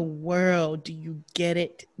 How in the world do you get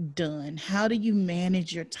it done? How do you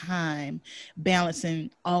manage your time balancing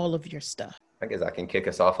all of your stuff? I guess I can kick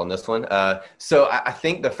us off on this one. So I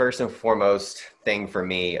think the first and foremost thing for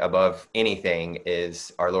me above anything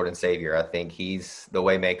is our Lord and Savior. I think he's the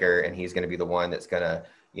way maker, and he's going to be the one that's going to,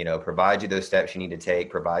 provide you those steps you need to take,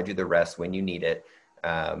 provide you the rest when you need it.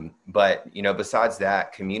 But besides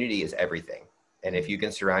that, community is everything. And if you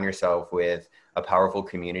can surround yourself with a powerful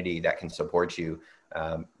community that can support you,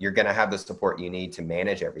 you're going to have the support you need to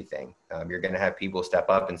manage everything. You're going to have people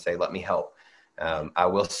step up and say, let me help. I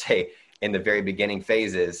will say, in the very beginning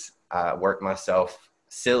phases, I worked myself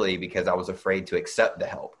silly because I was afraid to accept the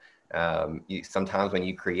help. Sometimes when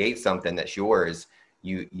you create something that's yours,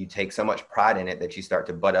 you take so much pride in it that you start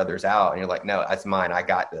to butt others out and you're like, no, that's mine. I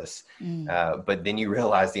got this. But then you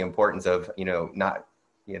realize the importance of,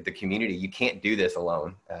 the community. You can't do this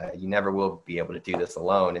alone. You never will be able to do this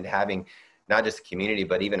alone. And having not just a community,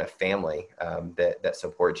 but even a family that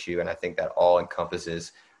supports you. And I think that all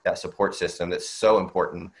encompasses that support system that's so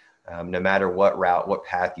important. No matter what route, what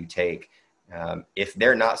path you take, if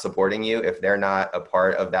they're not supporting you, if they're not a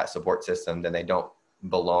part of that support system, then they don't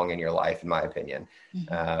belong in your life, in my opinion.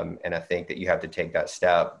 And I think that you have to take that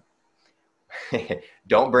step.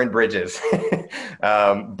 Don't burn bridges,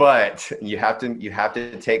 but you have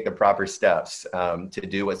to take the proper steps to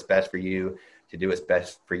do what's best for you, to do what's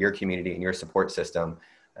best for your community and your support system,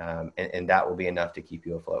 and that will be enough to keep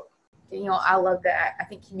you afloat. I love that. I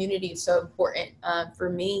think community is so important. For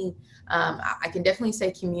me, I can definitely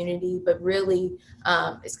say community, but really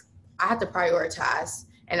I have to prioritize.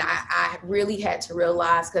 And I really had to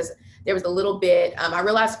realize, because there was a little bit, I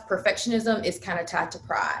realized perfectionism is kind of tied to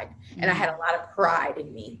pride. And I had a lot of pride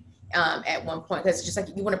in me at one point, because it's just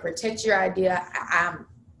like, you want to protect your idea. I'm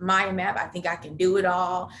Maya Mab. I think I can do it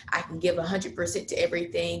all. I can give 100% to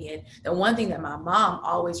everything. And the one thing that my mom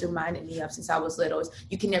always reminded me of since I was little is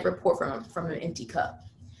you can never pour from an empty cup.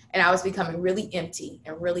 And I was becoming really empty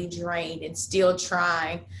and really drained, and still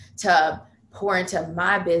trying to pour into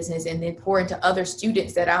my business and then pour into other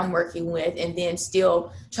students that I'm working with, and then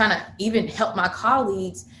still trying to even help my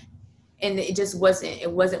colleagues. And it just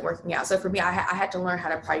wasn't working out. So for me, I had to learn how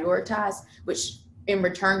to prioritize, which in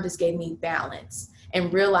return just gave me balance,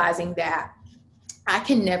 and realizing that I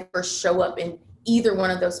can never show up in either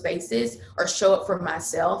one of those spaces or show up for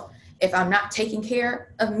myself if I'm not taking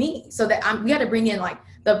care of me. So that we got to bring in like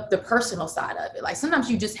the personal side of it. Like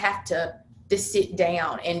sometimes you just have to sit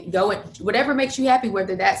down and go and whatever makes you happy,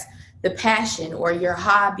 whether that's the passion or your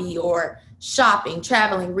hobby or shopping,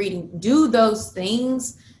 traveling, reading, do those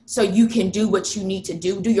things so you can do what you need to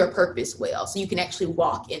do your purpose well, so you can actually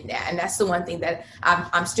walk in that. And that's the one thing that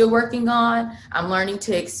I'm still working on. I'm learning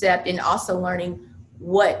to accept, and also learning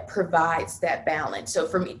what provides that balance. So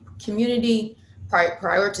for me, community,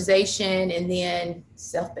 prioritization, and then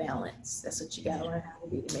self-balance. That's what you got to learn how to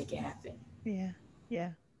do to make it happen. Yeah.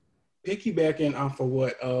 Yeah. Piggybacking off of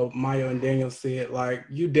what Maya and Daniel said, like,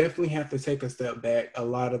 you definitely have to take a step back a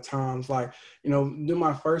lot of times. Like, during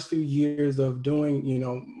my first few years of doing,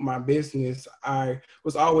 my business, I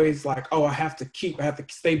was always like, oh, I have to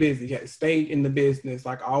stay busy, stay in the business,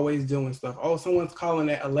 like always doing stuff. Oh, someone's calling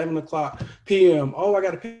at 11 o'clock p.m. Oh, I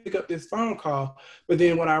got to pick up this phone call. But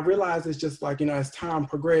then what I realized is just like, as time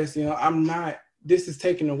progressed, this is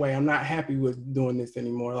taken away. I'm not happy with doing this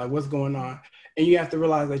anymore. Like, what's going on? And you have to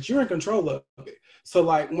realize that you're in control of it. So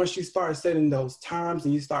like, once you start setting those times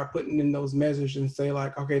and you start putting in those measures and say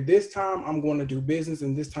like, okay, this time I'm going to do business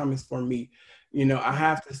and this time is for me. I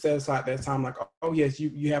have to set aside that time. Like, oh yes,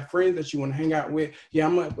 you have friends that you want to hang out with. Yeah,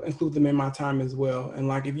 I'm going to include them in my time as well. And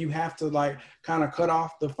like, if you have to like kind of cut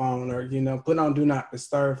off the phone or, put on do not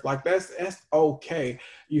disturb, like that's okay.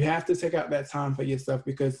 You have to take out that time for yourself,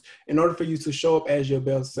 because in order for you to show up as your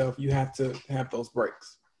best self, you have to have those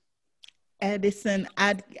breaks. Edison,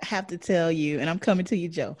 I have to tell you, and I'm coming to you,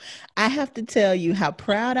 Joe, I have to tell you how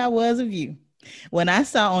proud I was of you when I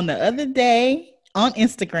saw on the other day on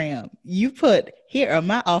Instagram, you put, here are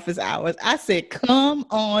my office hours. I said, come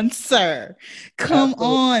on, sir. Come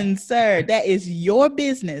on, sir. That is your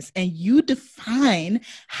business, and you define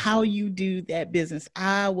how you do that business.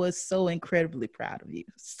 I was so incredibly proud of you.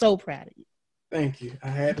 So proud of you. Thank you. I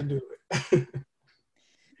had to do it.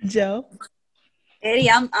 Joe?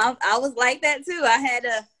 Eddie, I was like that too. I had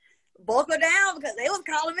to buckle down because they was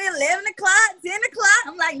calling me 11 o'clock, 10 o'clock.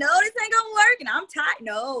 I'm like, no, this ain't gonna work, and I'm tired.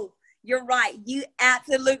 No, you're right. You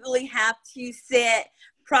absolutely have to set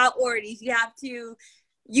priorities.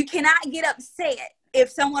 You cannot get upset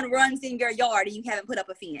if someone runs in your yard and you haven't put up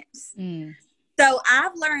a fence. So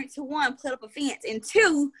I've learned to, one, put up a fence, and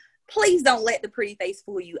two, please don't let the pretty face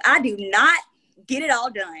fool you. I do not get it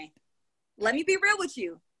all done. Let me be real with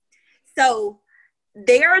you. So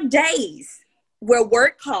there are days where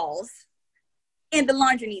work calls and the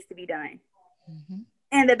laundry needs to be done,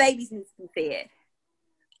 and the babies need to be fed,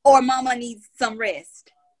 or mama needs some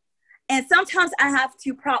rest. And sometimes I have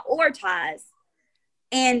to prioritize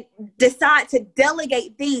and decide to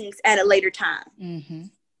delegate things at a later time.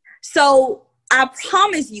 So I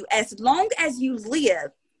promise you, as long as you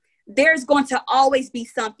live, there's going to always be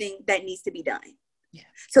something that needs to be done. Yeah.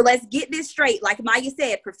 So let's get this straight. Like Maya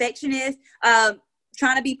said, perfectionist,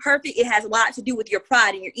 trying to be perfect, it has a lot to do with your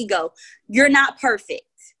pride and your ego. You're not perfect.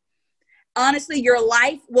 Honestly, your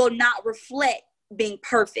life will not reflect being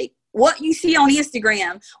perfect. What you see on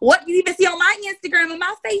Instagram, what you even see on my Instagram and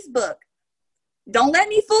my Facebook. Don't let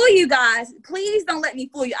me fool you guys. Please don't let me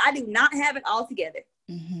fool you. I do not have it all together.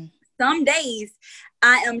 Some days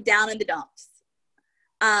I am down in the dumps.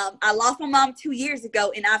 I lost my mom 2 years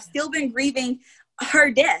ago, and I've still been grieving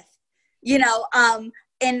her death,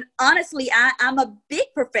 and honestly, I'm a big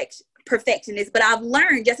perfectionist, but I've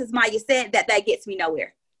learned, just as Maya said, that gets me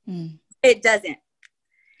nowhere. It doesn't.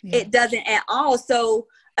 Yeah. It doesn't at all. So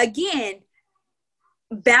again,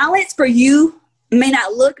 balance for you may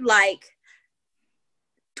not look like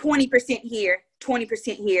 20% here,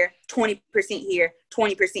 20% here, 20% here,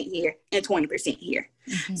 20% here, and 20% here.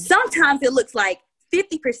 Sometimes it looks like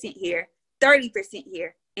 50% here, 30%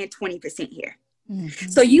 here, and 20% here.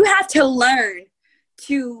 So you have to learn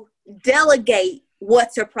to delegate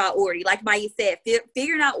what's a priority. Like Maya said,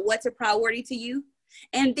 figuring out what's a priority to you.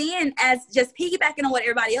 And then, as just piggybacking on what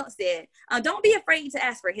everybody else said, don't be afraid to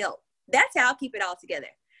ask for help. That's how I'll keep it all together.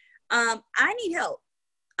 I need help.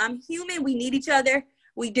 I'm human. We need each other.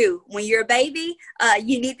 We do. When you're a baby,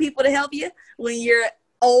 you need people to help you. When you're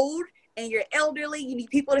old and you're elderly, you need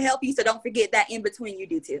people to help you. So don't forget that in between you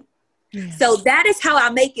do too. Yeah. So that is how I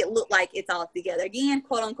make it look like it's all together. Again,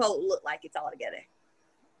 quote unquote, look like it's all together.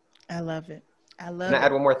 I love it. Can I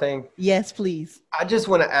add one more thing? Yes, please. I just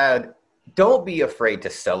want to add, don't be afraid to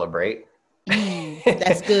celebrate.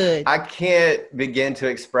 That's good. I can't begin to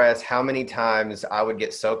express how many times I would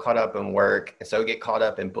get so caught up in work and so get caught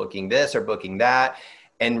up in booking this or booking that,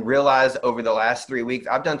 and realize over the last 3 weeks,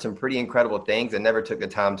 I've done some pretty incredible things and never took the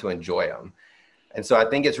time to enjoy them. And so I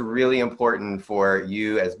think it's really important for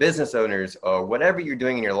you as business owners, or whatever you're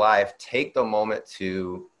doing in your life, take the moment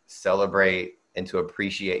to celebrate and to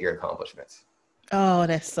appreciate your accomplishments. Oh,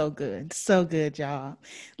 that's so good. So good, y'all.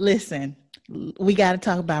 Listen, we got to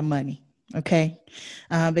talk about money, okay?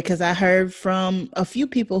 Because I heard from a few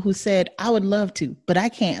people who said, I would love to, but I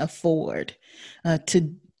can't afford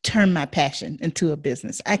to turn my passion into a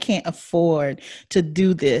business. I can't afford to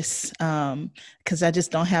do this because I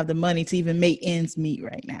just don't have the money to even make ends meet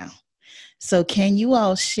right now. So can you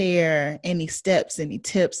all share any steps, any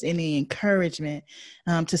tips, any encouragement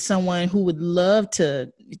to someone who would love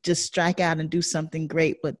to just strike out and do something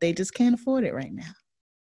great, but they just can't afford it right now?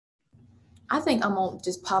 I think I'm going to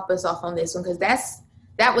just pop us off on this one, because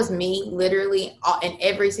that was me literally in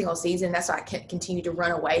every single season. That's why I continue to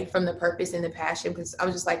run away from the purpose and the passion, because I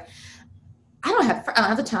was just like, I don't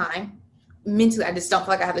have the time. Mentally, I just don't feel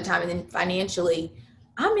like I have the time. And then financially,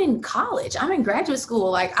 I'm in college. I'm in graduate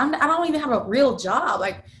school. Like, I don't even have a real job.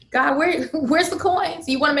 Like, God, where's the coins?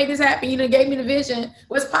 You want to make this happen? You done gave me the vision.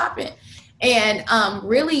 What's popping? And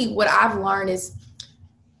really what I've learned is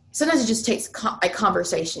sometimes it just takes a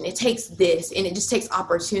conversation. It takes this, and it just takes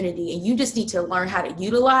opportunity. And you just need to learn how to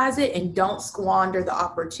utilize it and don't squander the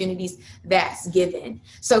opportunities that's given.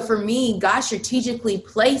 So for me, God strategically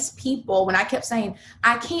placed people. When I kept saying,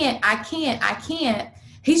 I can't,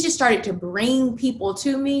 He's just started to bring people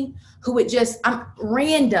to me who would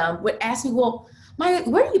random would ask me, well, Maya,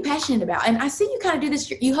 what are you passionate about? And I see you kind of do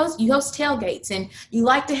this. You host tailgates, and you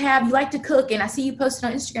like to cook, and I see you posted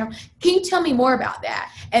on Instagram. Can you tell me more about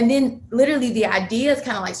that? And then literally the ideas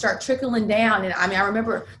kind of like start trickling down. And I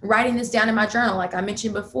remember writing this down in my journal, like I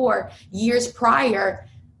mentioned before, years prior,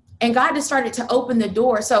 and God just started to open the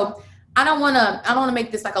door. So I don't want to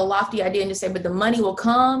make this like a lofty idea and just say, but the money will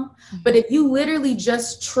come. But if you literally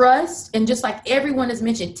just trust, and just like everyone has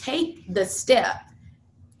mentioned, take the step,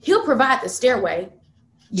 He'll provide the stairway.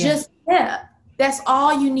 Yeah. Just step. That's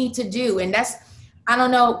all you need to do. And I don't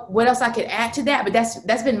know what else I could add to that, but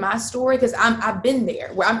that's been my story, because I've been there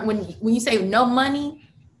where when you say no money,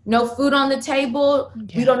 no food on the table,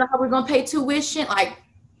 we don't know how we're going to pay tuition. Like,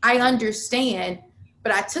 I understand.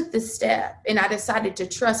 But I took this step, and I decided to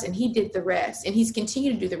trust, and He did the rest, and He's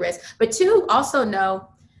continued to do the rest. But two, also know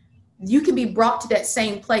you can be brought to that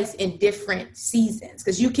same place in different seasons,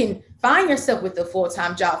 because you can find yourself with a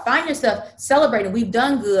full-time job, find yourself celebrating, we've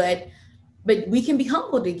done good, but we can be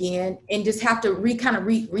humbled again and just have to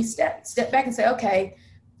step back and say, okay,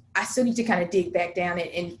 I still need to kind of dig back down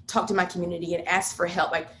and talk to my community and ask for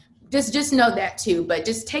help. Like, just know that too, but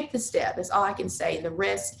just take the step. That's all I can say. And the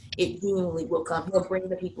rest, it genuinely will come. He'll bring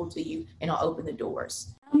the people to you, and He'll open the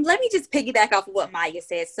doors. Let me just piggyback off of what Maya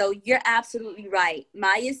said. So you're absolutely right.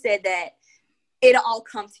 Maya said that it'll all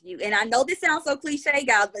come to you. And I know this sounds so cliche,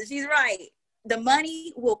 guys, but she's right. The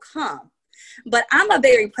money will come. But I'm a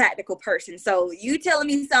very practical person. So you telling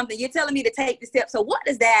me something, you're telling me to take the step. So what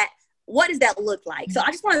does that look like? So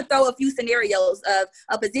I just want to throw a few scenarios of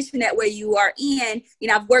a position that where you are in.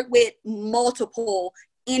 I've worked with multiple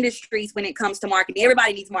industries when it comes to marketing.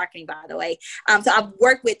 Everybody needs marketing, by the way. So I've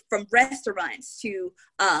worked with from restaurants to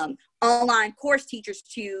online course teachers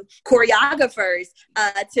to choreographers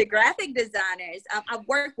to graphic designers. I've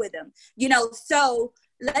worked with them. So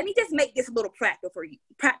let me just make this a little practical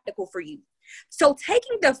for you. So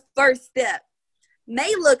taking the first step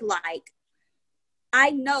may look like,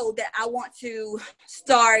 I know that I want to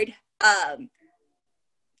start a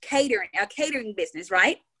catering business,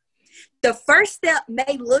 right? The first step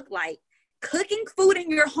may look like cooking food in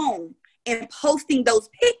your home and posting those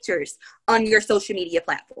pictures on your social media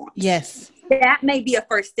platforms. Yes. That may be a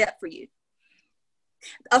first step for you.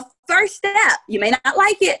 A first step, you may not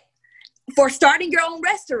like it, for starting your own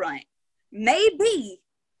restaurant may be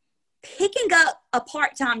picking up a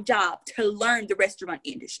part-time job to learn the restaurant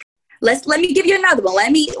industry. Let me give you another one.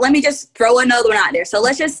 Let me just throw another one out there. So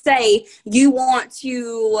let's just say you want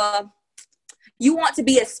to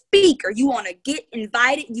be a speaker. You want to get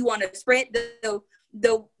invited. You want to spread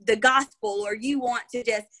the gospel, or you want to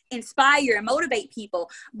just inspire and motivate people.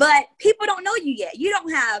 But people don't know you yet. You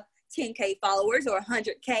don't have 10K followers or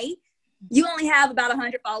 100K. You only have about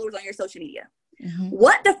 100 followers on your social media. Mm-hmm.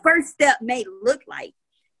 What the first step may look like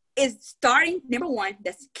is starting, number one,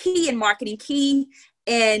 that's key in marketing, key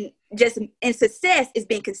and just in success is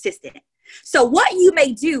being consistent. So what you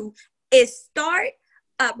may do is start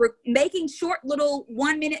making short little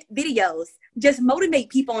 1-minute videos, just motivate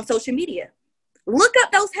people on social media. Look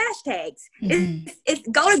up those hashtags. Mm-hmm. It's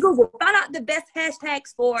go to Google, find out the best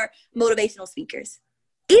hashtags for motivational speakers.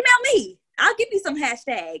 Email me. I'll give you some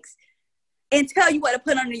hashtags and tell you what to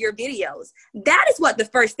put under your videos. That is what the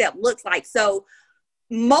first step looks like. So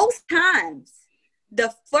most times,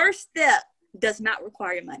 the first step does not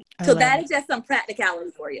require money. So that is just some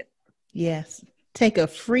practicality for you. Yes. Take a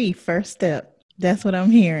free first step. That's what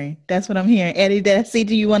I'm hearing. Eddie,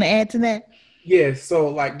 do you want to add to that? Yes. So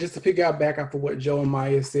like, just to pick out back off of what Joe and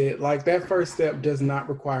Maya said, like that first step does not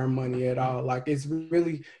require money at all. Like it's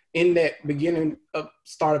really in that beginning of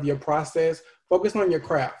start of your process, focus on your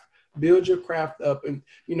craft. build your craft up, and,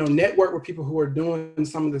 you know, network with people who are doing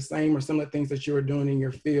some of the same or similar things that you are doing in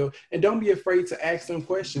your field. And don't be afraid to ask them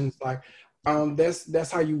questions. Like,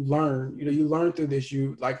 that's how you learn. You know, you learn through this.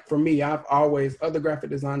 You, like, for me, I've always, other graphic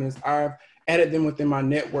designers, I've added them within my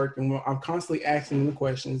network, and I'm constantly asking them the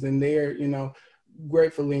questions, and they're, you know,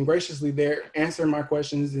 gratefully and graciously, they're answering my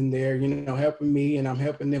questions, and they're, you know, helping me, and I'm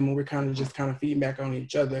helping them, and we're kind of feedback on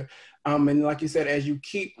each other. And like you said, as you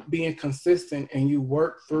keep being consistent and you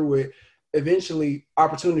work through it, eventually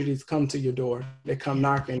opportunities come to your door. They come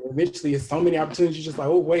knocking. Eventually it's so many opportunities, you're just like,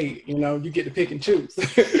 oh wait, you know, you get to pick and choose.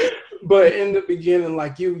 But in the beginning,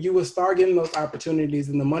 like, you will start getting those opportunities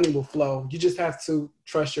and the money will flow. You just have to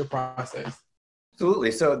trust your process.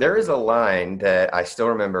 Absolutely. So there is a line that I still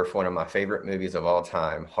remember from one of my favorite movies of all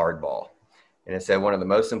time, Hardball. And it said, one of the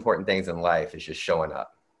most important things in life is just showing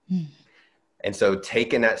up. Mm. And so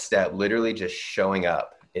taking that step, literally just showing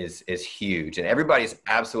up is huge. And everybody's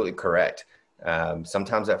absolutely correct.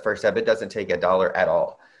 Sometimes that first step, it doesn't take $1 at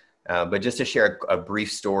all. But just to share a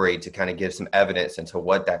brief story to kind of give some evidence into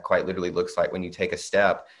what that quite literally looks like when you take a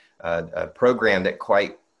step, a program that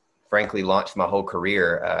quite frankly launched my whole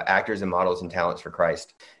career, Actors and Models and Talents for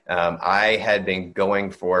Christ. I had been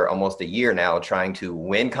going for almost a year now, trying to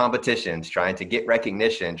win competitions, trying to get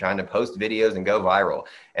recognition, trying to post videos and go viral.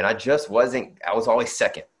 And I was always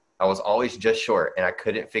second. I was always just short, and I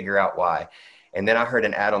couldn't figure out why. And then I heard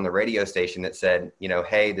an ad on the radio station that said, you know,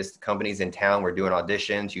 hey, this company's in town. We're doing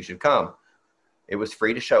auditions. You should come. It was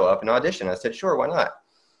free to show up and audition. I said, sure, why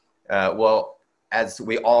not? Well, as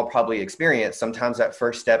we all probably experience, sometimes that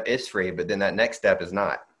first step is free, but then that next step is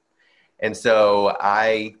not. And so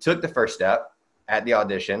I took the first step at the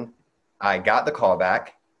audition. I got the call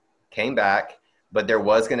back, came back, but there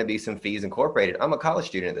was going to be some fees incorporated. I'm a college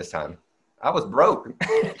student at this time. I was broke,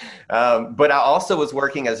 but I also was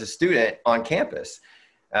working as a student on campus.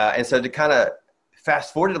 And so to kind of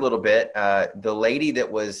fast forward a little bit, the lady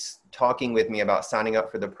that was talking with me about signing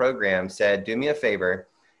up for the program said, do me a favor,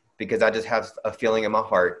 because I just have a feeling in my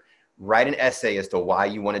heart, write an essay as to why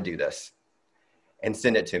you want to do this and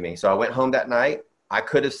send it to me. So I went home that night. I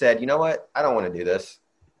could have said, you know what? I don't want to do this.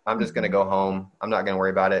 I'm just going to go home. I'm not going to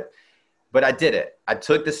worry about it. But I did it. I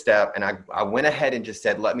took the step, and I went ahead and just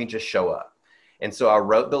said, let me just show up. And so I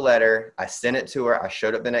wrote the letter. I sent it to her. I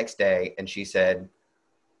showed up the next day, and she said,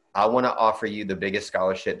 I want to offer you the biggest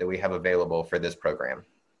scholarship that we have available for this program.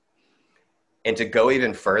 And to go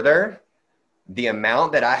even further, the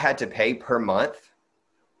amount that I had to pay per month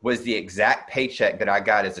was the exact paycheck that I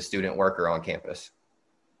got as a student worker on campus.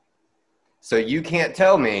 So you can't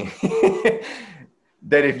tell me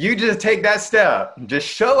that if you just take that step, just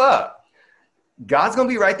show up, God's going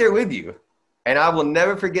to be right there with you. And I will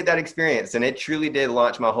never forget that experience. And it truly did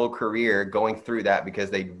launch my whole career going through that, because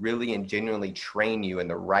they really and genuinely train you in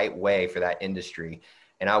the right way for that industry.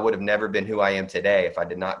 And I would have never been who I am today if I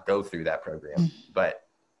did not go through that program. But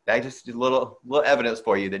that just a little evidence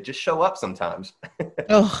for you that just show up sometimes.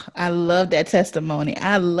 Oh, I love that testimony.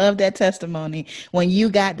 I love that testimony. When you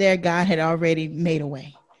got there, God had already made a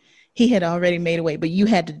way. He had already made a way, but you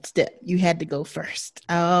had to step. You had to go first.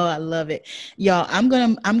 Oh, I love it. Y'all, I'm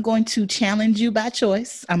going to challenge you by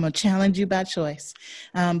choice. I'm going to challenge you by choice.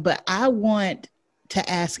 But I want to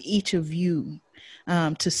ask each of you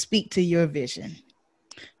to speak to your vision.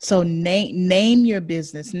 So name your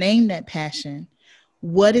business, name that passion.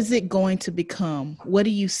 What is it going to become? What do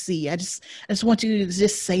you see? I just want you to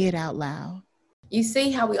just say it out loud. You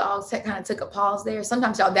see how we all kind of took a pause there?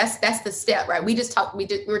 Sometimes, y'all, that's the step, right? We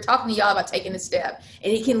were talking to y'all about taking a step,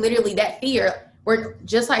 and it can literally, that fear, we're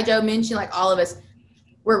just like Joe mentioned, like all of us,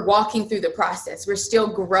 we're walking through the process. We're still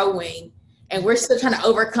growing, and we're still trying to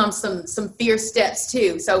overcome some fear steps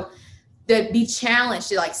too. So to be challenged,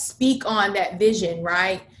 to like speak on that vision,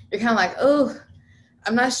 right? You're kind of like, oh,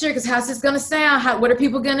 I'm not sure, because how's this going to sound? What are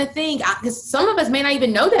people going to think? Because some of us may not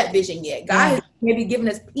even know that vision yet. God has maybe given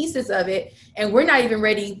us pieces of it, and we're not even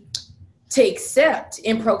ready to accept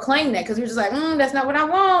and proclaim that, because we're just like, that's not what I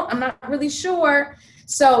want. I'm not really sure.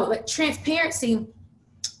 So like transparency,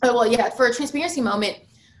 for a transparency moment,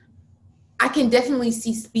 I can definitely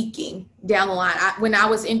see speaking down the line. When I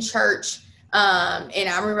was in church, and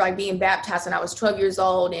I remember like being baptized when I was 12 years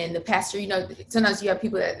old, and the pastor, sometimes you have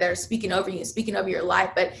people that are speaking over you and speaking over your life,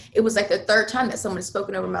 but it was like the third time that someone had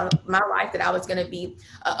spoken over my life that I was going to be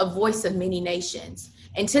a voice of many nations.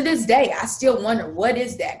 And to this day, I still wonder, what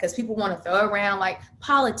is that? Because people want to throw around like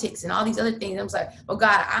politics and all these other things. I'm like, well,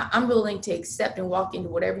 God, I'm willing to accept and walk into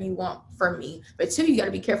whatever you want from me. But two, you got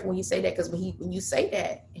to be careful when you say that, because when you say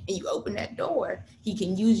that and you open that door, he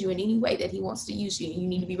can use you in any way that he wants to use you. You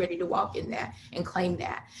need to be ready to walk in that and claim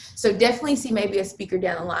that. So definitely see maybe a speaker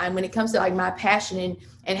down the line. When it comes to like my passion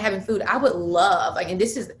and having food, I would love, like, and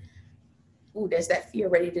this is, ooh, there's that fear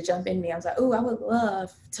ready to jump in me. I was like, ooh, I would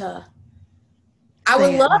love to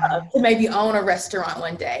maybe own a restaurant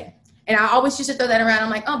one day. And I always used to throw that around. I'm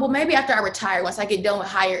like, oh, well, maybe after I retire, once I get done with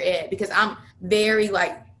higher ed, because I'm very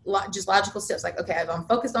like, just logical steps. Like, okay, if I'm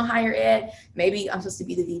focused on higher ed, maybe I'm supposed to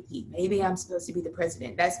be the VP. Maybe I'm supposed to be the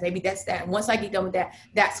president. That's that. And once I get done with that,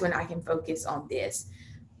 that's when I can focus on this.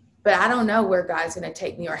 But I don't know where God's going to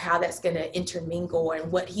take me or how that's going to intermingle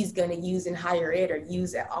and what he's going to use in higher ed or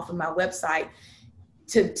use off of my website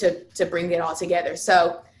to bring it all together.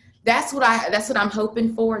 So that's what I'm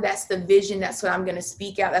hoping for. That's the vision. That's what I'm going to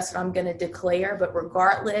speak out. That's what I'm going to declare. But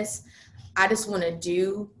regardless, I just want to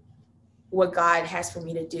do what God has for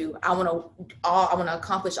me to do. I want to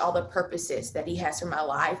accomplish all the purposes that he has for my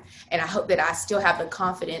life. And I hope that I still have the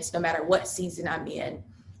confidence, no matter what season I'm in,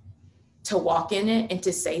 to walk in it and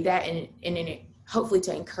to say that and in it, hopefully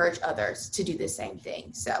to encourage others to do the same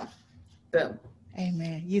thing. So, boom.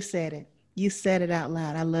 Amen. You said it. You said it out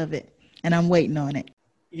loud. I love it. And I'm waiting on it.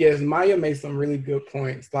 Yes, Maya made some really good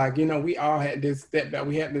points. Like, you know, we all had this step that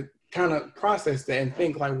we had to kind of process that and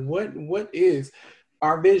think like, what is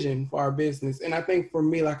our vision for our business? And I think for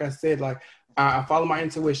me, like I said, like I follow my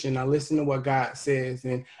intuition. I listen to what God says,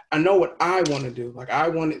 and I know what I want to do. Like, I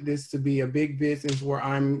wanted this to be a big business where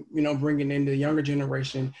I'm, you know, bringing in the younger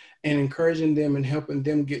generation and encouraging them and helping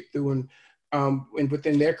them get through and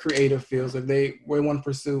within their creative fields, if they want to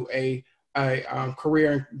pursue a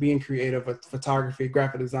career in being creative, photography,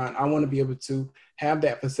 graphic design. I want to be able to have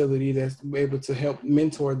that facility that's able to help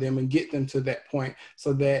mentor them and get them to that point,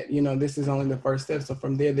 so that, you know, this is only the first step. So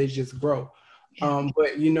from there, they just grow.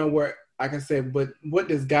 But you know where, like I said, but what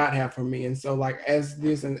does God have for me? And so like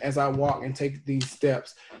as I walk and take these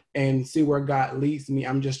steps and see where God leads me,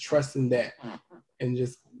 I'm just trusting that and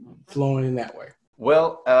just flowing in that way.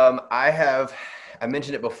 Well, I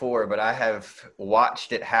mentioned it before, but I have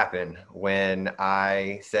watched it happen when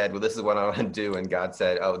I said, well, this is what I want to do. And God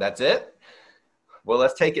said, oh, that's it? Well,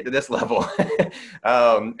 let's take it to this level.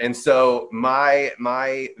 And so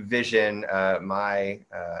my vision, my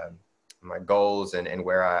goals and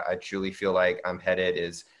where I truly feel like I'm headed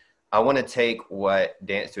is I want to take what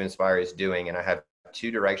Dance to Inspire is doing, and I have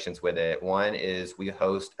two directions with it. One is we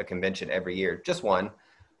host a convention every year, just one,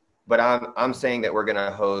 but I'm saying that we're going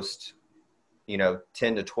to host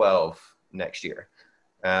 10 to 12 next year.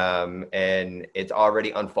 And it's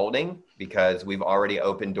already unfolding because we've already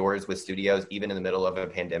opened doors with studios, even in the middle of a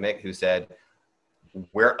pandemic, who said,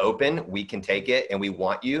 we're open, we can take it, and we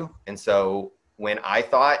want you. And so when I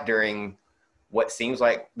thought during what seems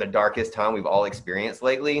like the darkest time we've all experienced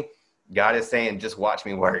lately, God is saying, just watch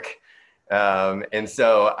me work. And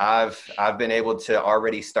so I've been able to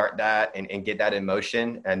already start that and get that in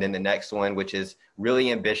motion. And then the next one, which is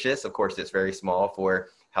really ambitious, of course, it's very small for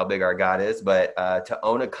how big our God is, but to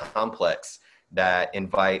own a complex that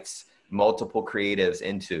invites multiple creatives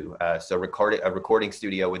into, so a recording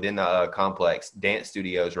studio within the complex, dance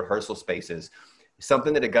studios, rehearsal spaces,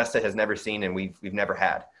 something that Augusta has never seen and we've never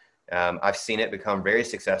had. I've seen it become very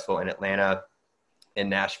successful in Atlanta, in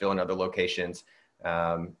Nashville, and other locations.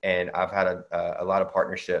 And I've had a lot of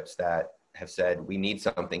partnerships that have said, we need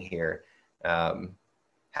something here.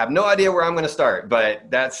 Have no idea where I'm going to start, but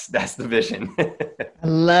that's the vision. I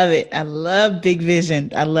love it. I love big vision.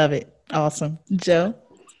 I love it. Awesome. Joe?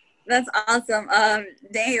 That's awesome.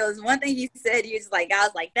 Daniel, one thing you said, you was like, I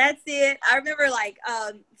was like, that's it. I remember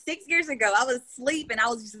 6 years ago, I was asleep and I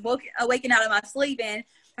was just waking out of my sleep and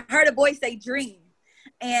I heard a voice say dream.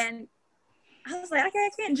 And I was like, I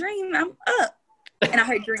can't dream. I'm up. And I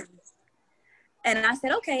heard dreams. And I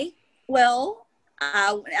said, okay, well,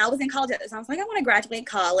 I was in college at this time. I was like, I want to graduate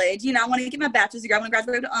college. I want to get my bachelor's degree. I want to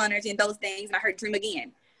graduate with honors and those things. And I heard dream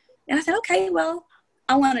again. And I said, okay, well,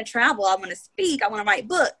 I want to travel. I want to speak. I want to write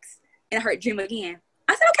books. And I heard dream again.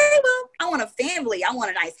 I said, okay, well, I want a family. I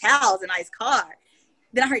want a nice house, a nice car.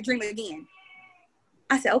 Then I heard dream again.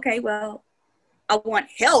 I said, okay, well, I want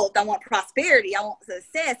health. I want prosperity. I want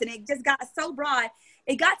success. And it just got so broad.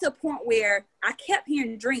 It got to a point where I kept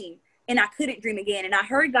hearing dream and I couldn't dream again. And I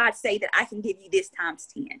heard God say that I can give you this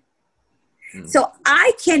times 10. So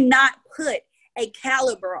I cannot put a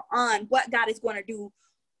caliber on what God is going to do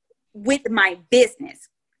with my business.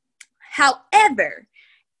 However,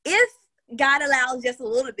 if God allows just a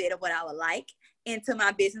little bit of what I would like, into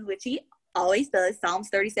my business, which he always does, Psalms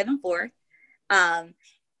 37:4.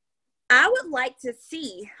 I would like to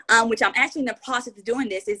see, which I'm actually in the process of doing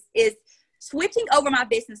this, is switching over my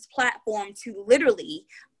business platform to literally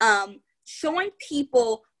showing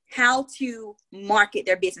people how to market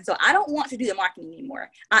their business. So I don't want to do the marketing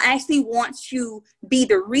anymore. I actually want to be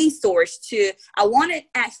the resource I want to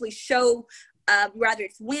actually show, whether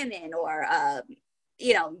it's women or,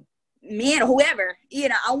 men or whoever,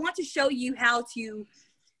 I want to show you how to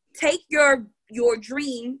take your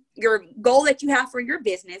dream, your goal that you have for your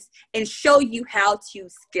business, and show you how to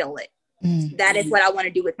scale it. That is what I want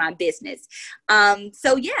to do with my business. I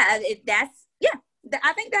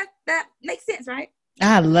think that makes sense, right?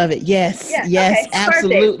 I love it. Yes. Yeah, yes, okay.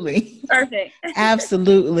 absolutely. Perfect.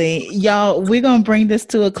 Absolutely. Y'all, we're going to bring this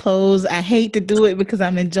to a close. I hate to do it because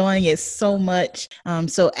I'm enjoying it so much.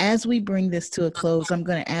 So as we bring this to a close, I'm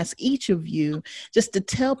going to ask each of you just to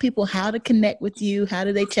tell people how to connect with you. How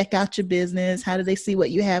do they check out your business? How do they see what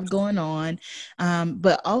you have going on?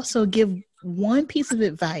 But also give one piece of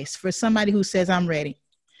advice for somebody who says, I'm ready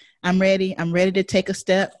to take a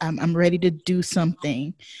step. I'm ready to do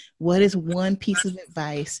something. What is one piece of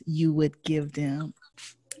advice you would give them?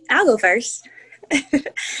 I'll go first.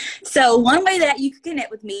 So one way that you can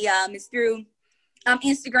connect with me is through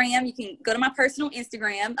Instagram. You can go to my personal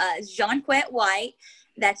Instagram. It's Jonquette White.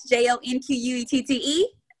 That's JONQUETTE.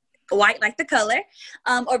 White like the color,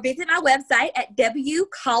 or visit my website at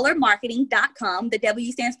wcollarmarketing.com. The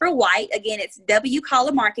W stands for white. Again, it's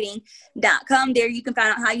wcollarmarketing.com. There you can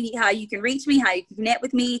find out how you can reach me, how you can connect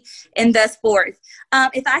with me, and thus forth.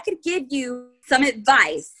 If I could give you some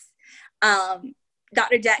advice,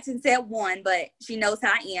 Dr. Jackson said one, but she knows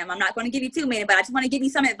how I am. I'm not going to give you too many, but I just want to give you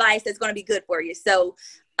some advice that's going to be good for you. So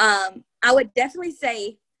I would definitely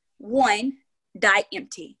say, one, die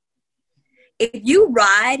empty. If you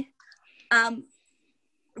ride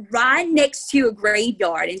next to a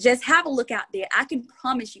graveyard and just have a look out there, I can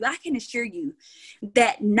assure you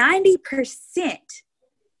that 90%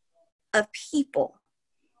 of people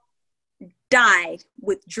died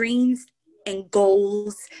with dreams and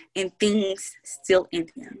goals and things still in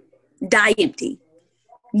them. Die empty.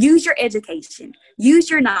 Use your education, use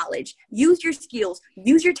your knowledge, use your skills,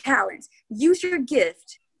 use your talents, use your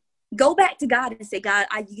gift. Go back to God and say, God,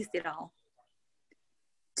 I used it all.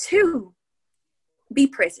 2, be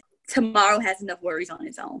present. Tomorrow has enough worries on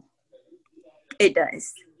its own. It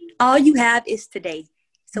does. All you have is today.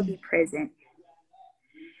 So be present.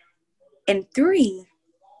 And 3,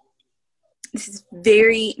 this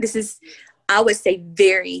is, I would say,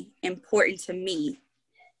 very important to me.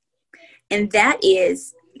 And that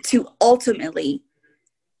is to ultimately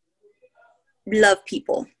love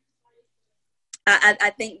people.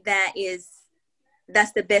 I think that's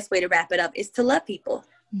the best way to wrap it up, is to love people.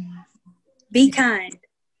 Be kind,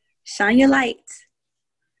 shine your light,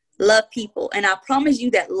 love people. And I promise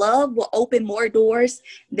you that love will open more doors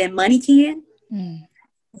than money can,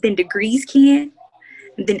 than degrees can,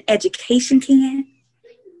 than education can.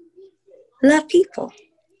 Love people.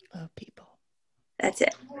 Love people. That's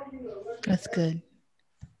it. That's good.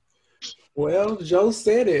 Well, Joe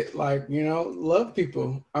said it, love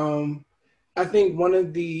people. I think one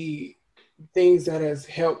of the things that has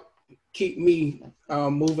helped keep me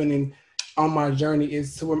moving and on my journey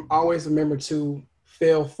is to always remember to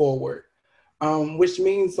fail forward, which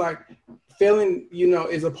means failing,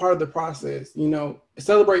 is a part of the process.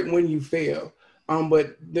 Celebrate when you fail.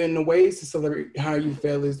 But then the ways to celebrate how you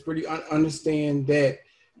fail is really understand that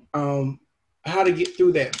how to get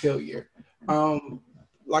through that failure.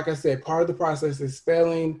 Like I said, part of the process is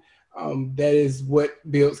failing. That is what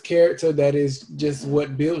builds character. That is just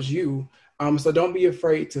what builds you. So don't be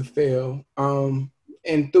afraid to fail.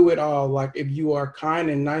 And through it all, if you are kind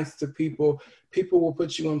and nice to people, people will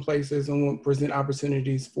put you in places and will present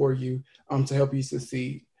opportunities for you to help you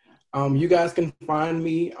succeed. You guys can find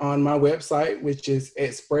me on my website, which is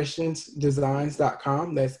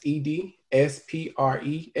expressionsdesigns.com. That's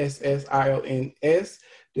EDSPRESSIONS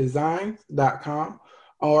designs.com.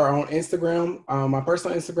 Or on Instagram, my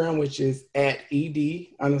personal Instagram, which is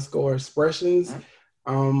 @ED_expressions.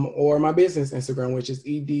 Or my business Instagram, which is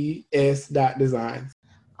eds.designs.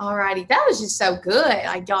 Alrighty, that was just so good.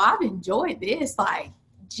 Y'all, I've enjoyed this.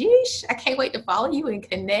 Geesh, I can't wait to follow you and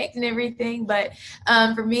connect and everything. But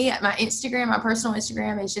for me, my personal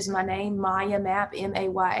Instagram is just my name, Maya Mapp,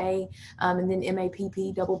 MAYA, and then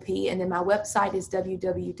MAPP. And then my website is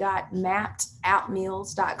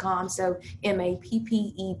www.mappedoutmeals.com. So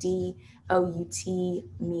MAPPED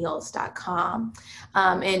outmeals.com.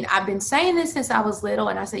 And I've been saying this since I was little.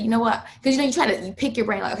 And I said, you know what? Because, you pick your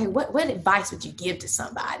brain like, okay, what advice would you give to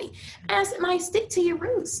somebody? And I said, Mike, stick to your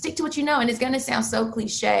roots, stick to what you know. And it's going to sound so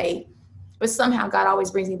cliche, but somehow God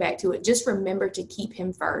always brings me back to it. Just remember to keep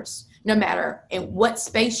him first, no matter in what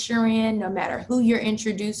space you're in, no matter who you're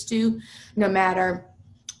introduced to, no matter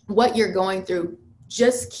what you're going through.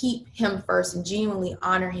 Just keep him first and genuinely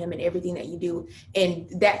honor him in everything that you do. And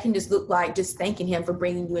that can just look like just thanking him for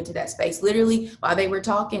bringing you into that space. Literally, while they were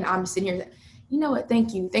talking, I'm sitting here, you know what?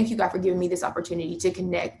 Thank you. Thank you, God, for giving me this opportunity to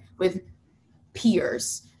connect with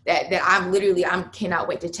peers that I cannot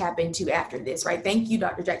wait to tap into after this, right? Thank you,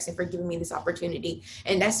 Dr. Jackson, for giving me this opportunity.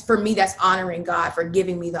 And that's, for me, that's honoring God for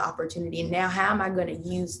giving me the opportunity. And now how am I going to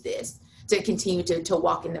use this to continue to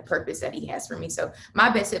walk in the purpose that he has for me? So my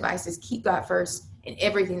best advice is keep God first in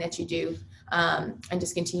everything that you do, and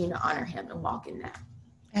just continue to honor him and walk in that.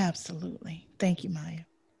 Absolutely. Thank you, Maya.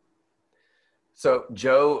 So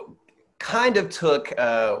Joe kind of took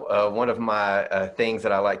one of my things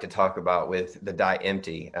that I like to talk about with the Die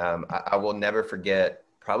Empty. I will never forget,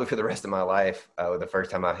 probably for the rest of my life, the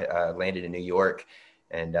first time I landed in New York,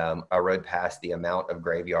 and I rode past the amount of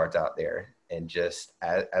graveyards out there. And just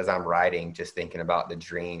as I'm riding, just thinking about the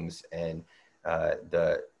dreams and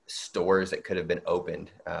the stores that could have been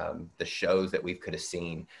opened, the shows that we could have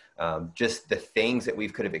seen, just the things that we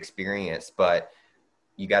could have experienced. But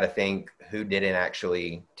you got to think, who didn't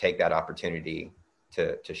actually take that opportunity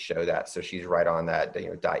to show that? So she's right on that,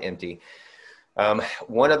 Die Empty.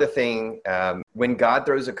 One other thing, when God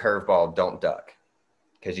throws a curveball, don't duck,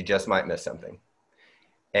 because you just might miss something.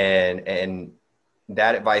 And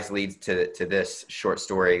that advice leads to this short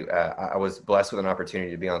story. I was blessed with an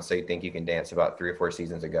opportunity to be on So You Think You Can Dance about 3 or 4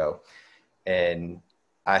 seasons ago. And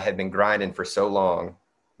I had been grinding for so long,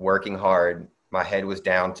 working hard. My head was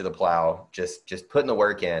down to the plow, just putting the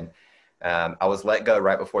work in. I was let go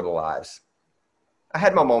right before the lives. I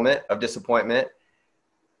had my moment of disappointment.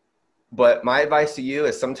 But my advice to you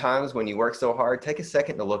is, sometimes when you work so hard, take a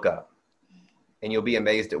second to look up, and you'll be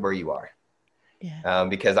amazed at where you are. Yeah.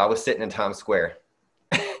 Because I was sitting in Times Square.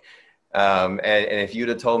 And if you'd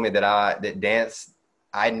have told me that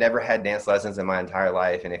I'd never had dance lessons in my entire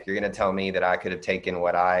life. And if you're going to tell me that I could have taken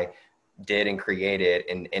what I did and created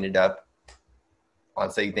and ended up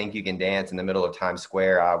on So You Think You Can Dance in the middle of Times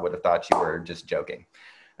Square, I would have thought you were just joking.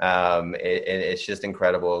 It's just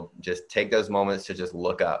incredible. Just take those moments to just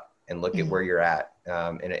look up and look at where you're at,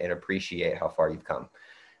 and appreciate how far you've come.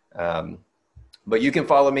 But you can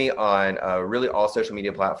follow me on really all social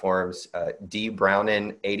media platforms,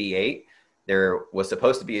 dbrownin88. There was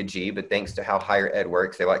supposed to be a G, but thanks to how higher ed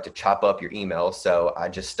works, they like to chop up your email. So I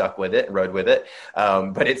just stuck with it and rode with it.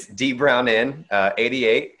 But it's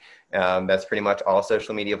dbrownin88. That's pretty much all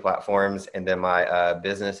social media platforms. And then my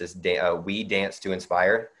business is We Dance to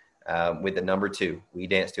Inspire, with the number 2, We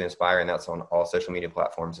Dance to Inspire. And that's on all social media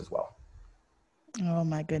platforms as well. Oh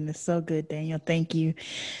my goodness. So good, Daniel. Thank you.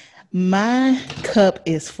 My cup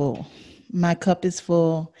is full. My cup is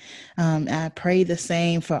full. I pray the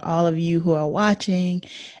same for all of you who are watching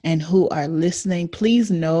and who are listening. Please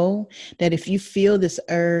know that if you feel this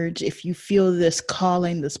urge, if you feel this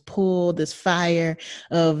calling, this pull, this fire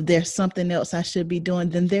of there's something else I should be doing,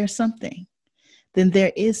 then there's something. Then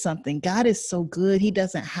there is something. God is so good. He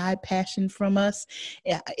doesn't hide passion from us.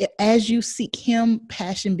 As you seek him,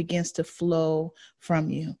 passion begins to flow from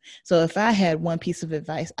you. So if I had one piece of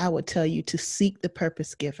advice, I would tell you to seek the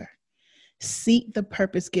purpose giver. Seek the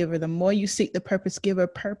purpose giver. The more you seek the purpose giver,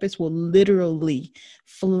 purpose will literally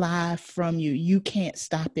fly from you. You can't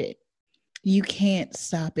stop it. You can't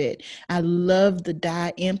stop it. I love the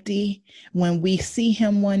Die Empty. When we see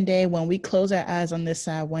him one day, when we close our eyes on this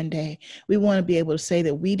side one day, we want to be able to say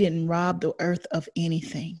that we didn't rob the earth of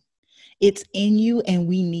anything. It's in you and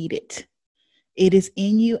we need it. It is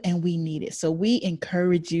in you and we need it. So we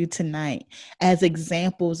encourage you tonight as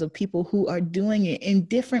examples of people who are doing it in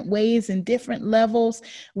different ways, in different levels.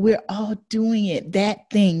 We're all doing it. That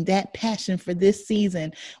thing, that passion for this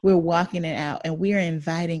season, we're walking it out, and we are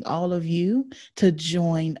inviting all of you to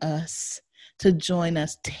join us,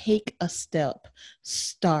 take a step,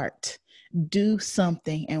 start, do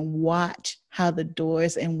something, and watch how the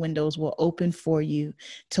doors and windows will open for you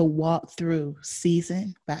to walk through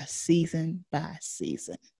season by season by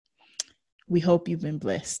season. We hope you've been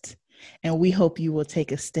blessed, and we hope you will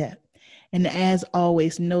take a step. And as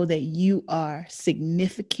always, know that you are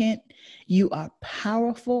significant, you are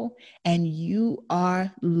powerful, and you are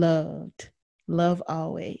loved. Love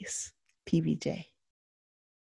always. PBJ.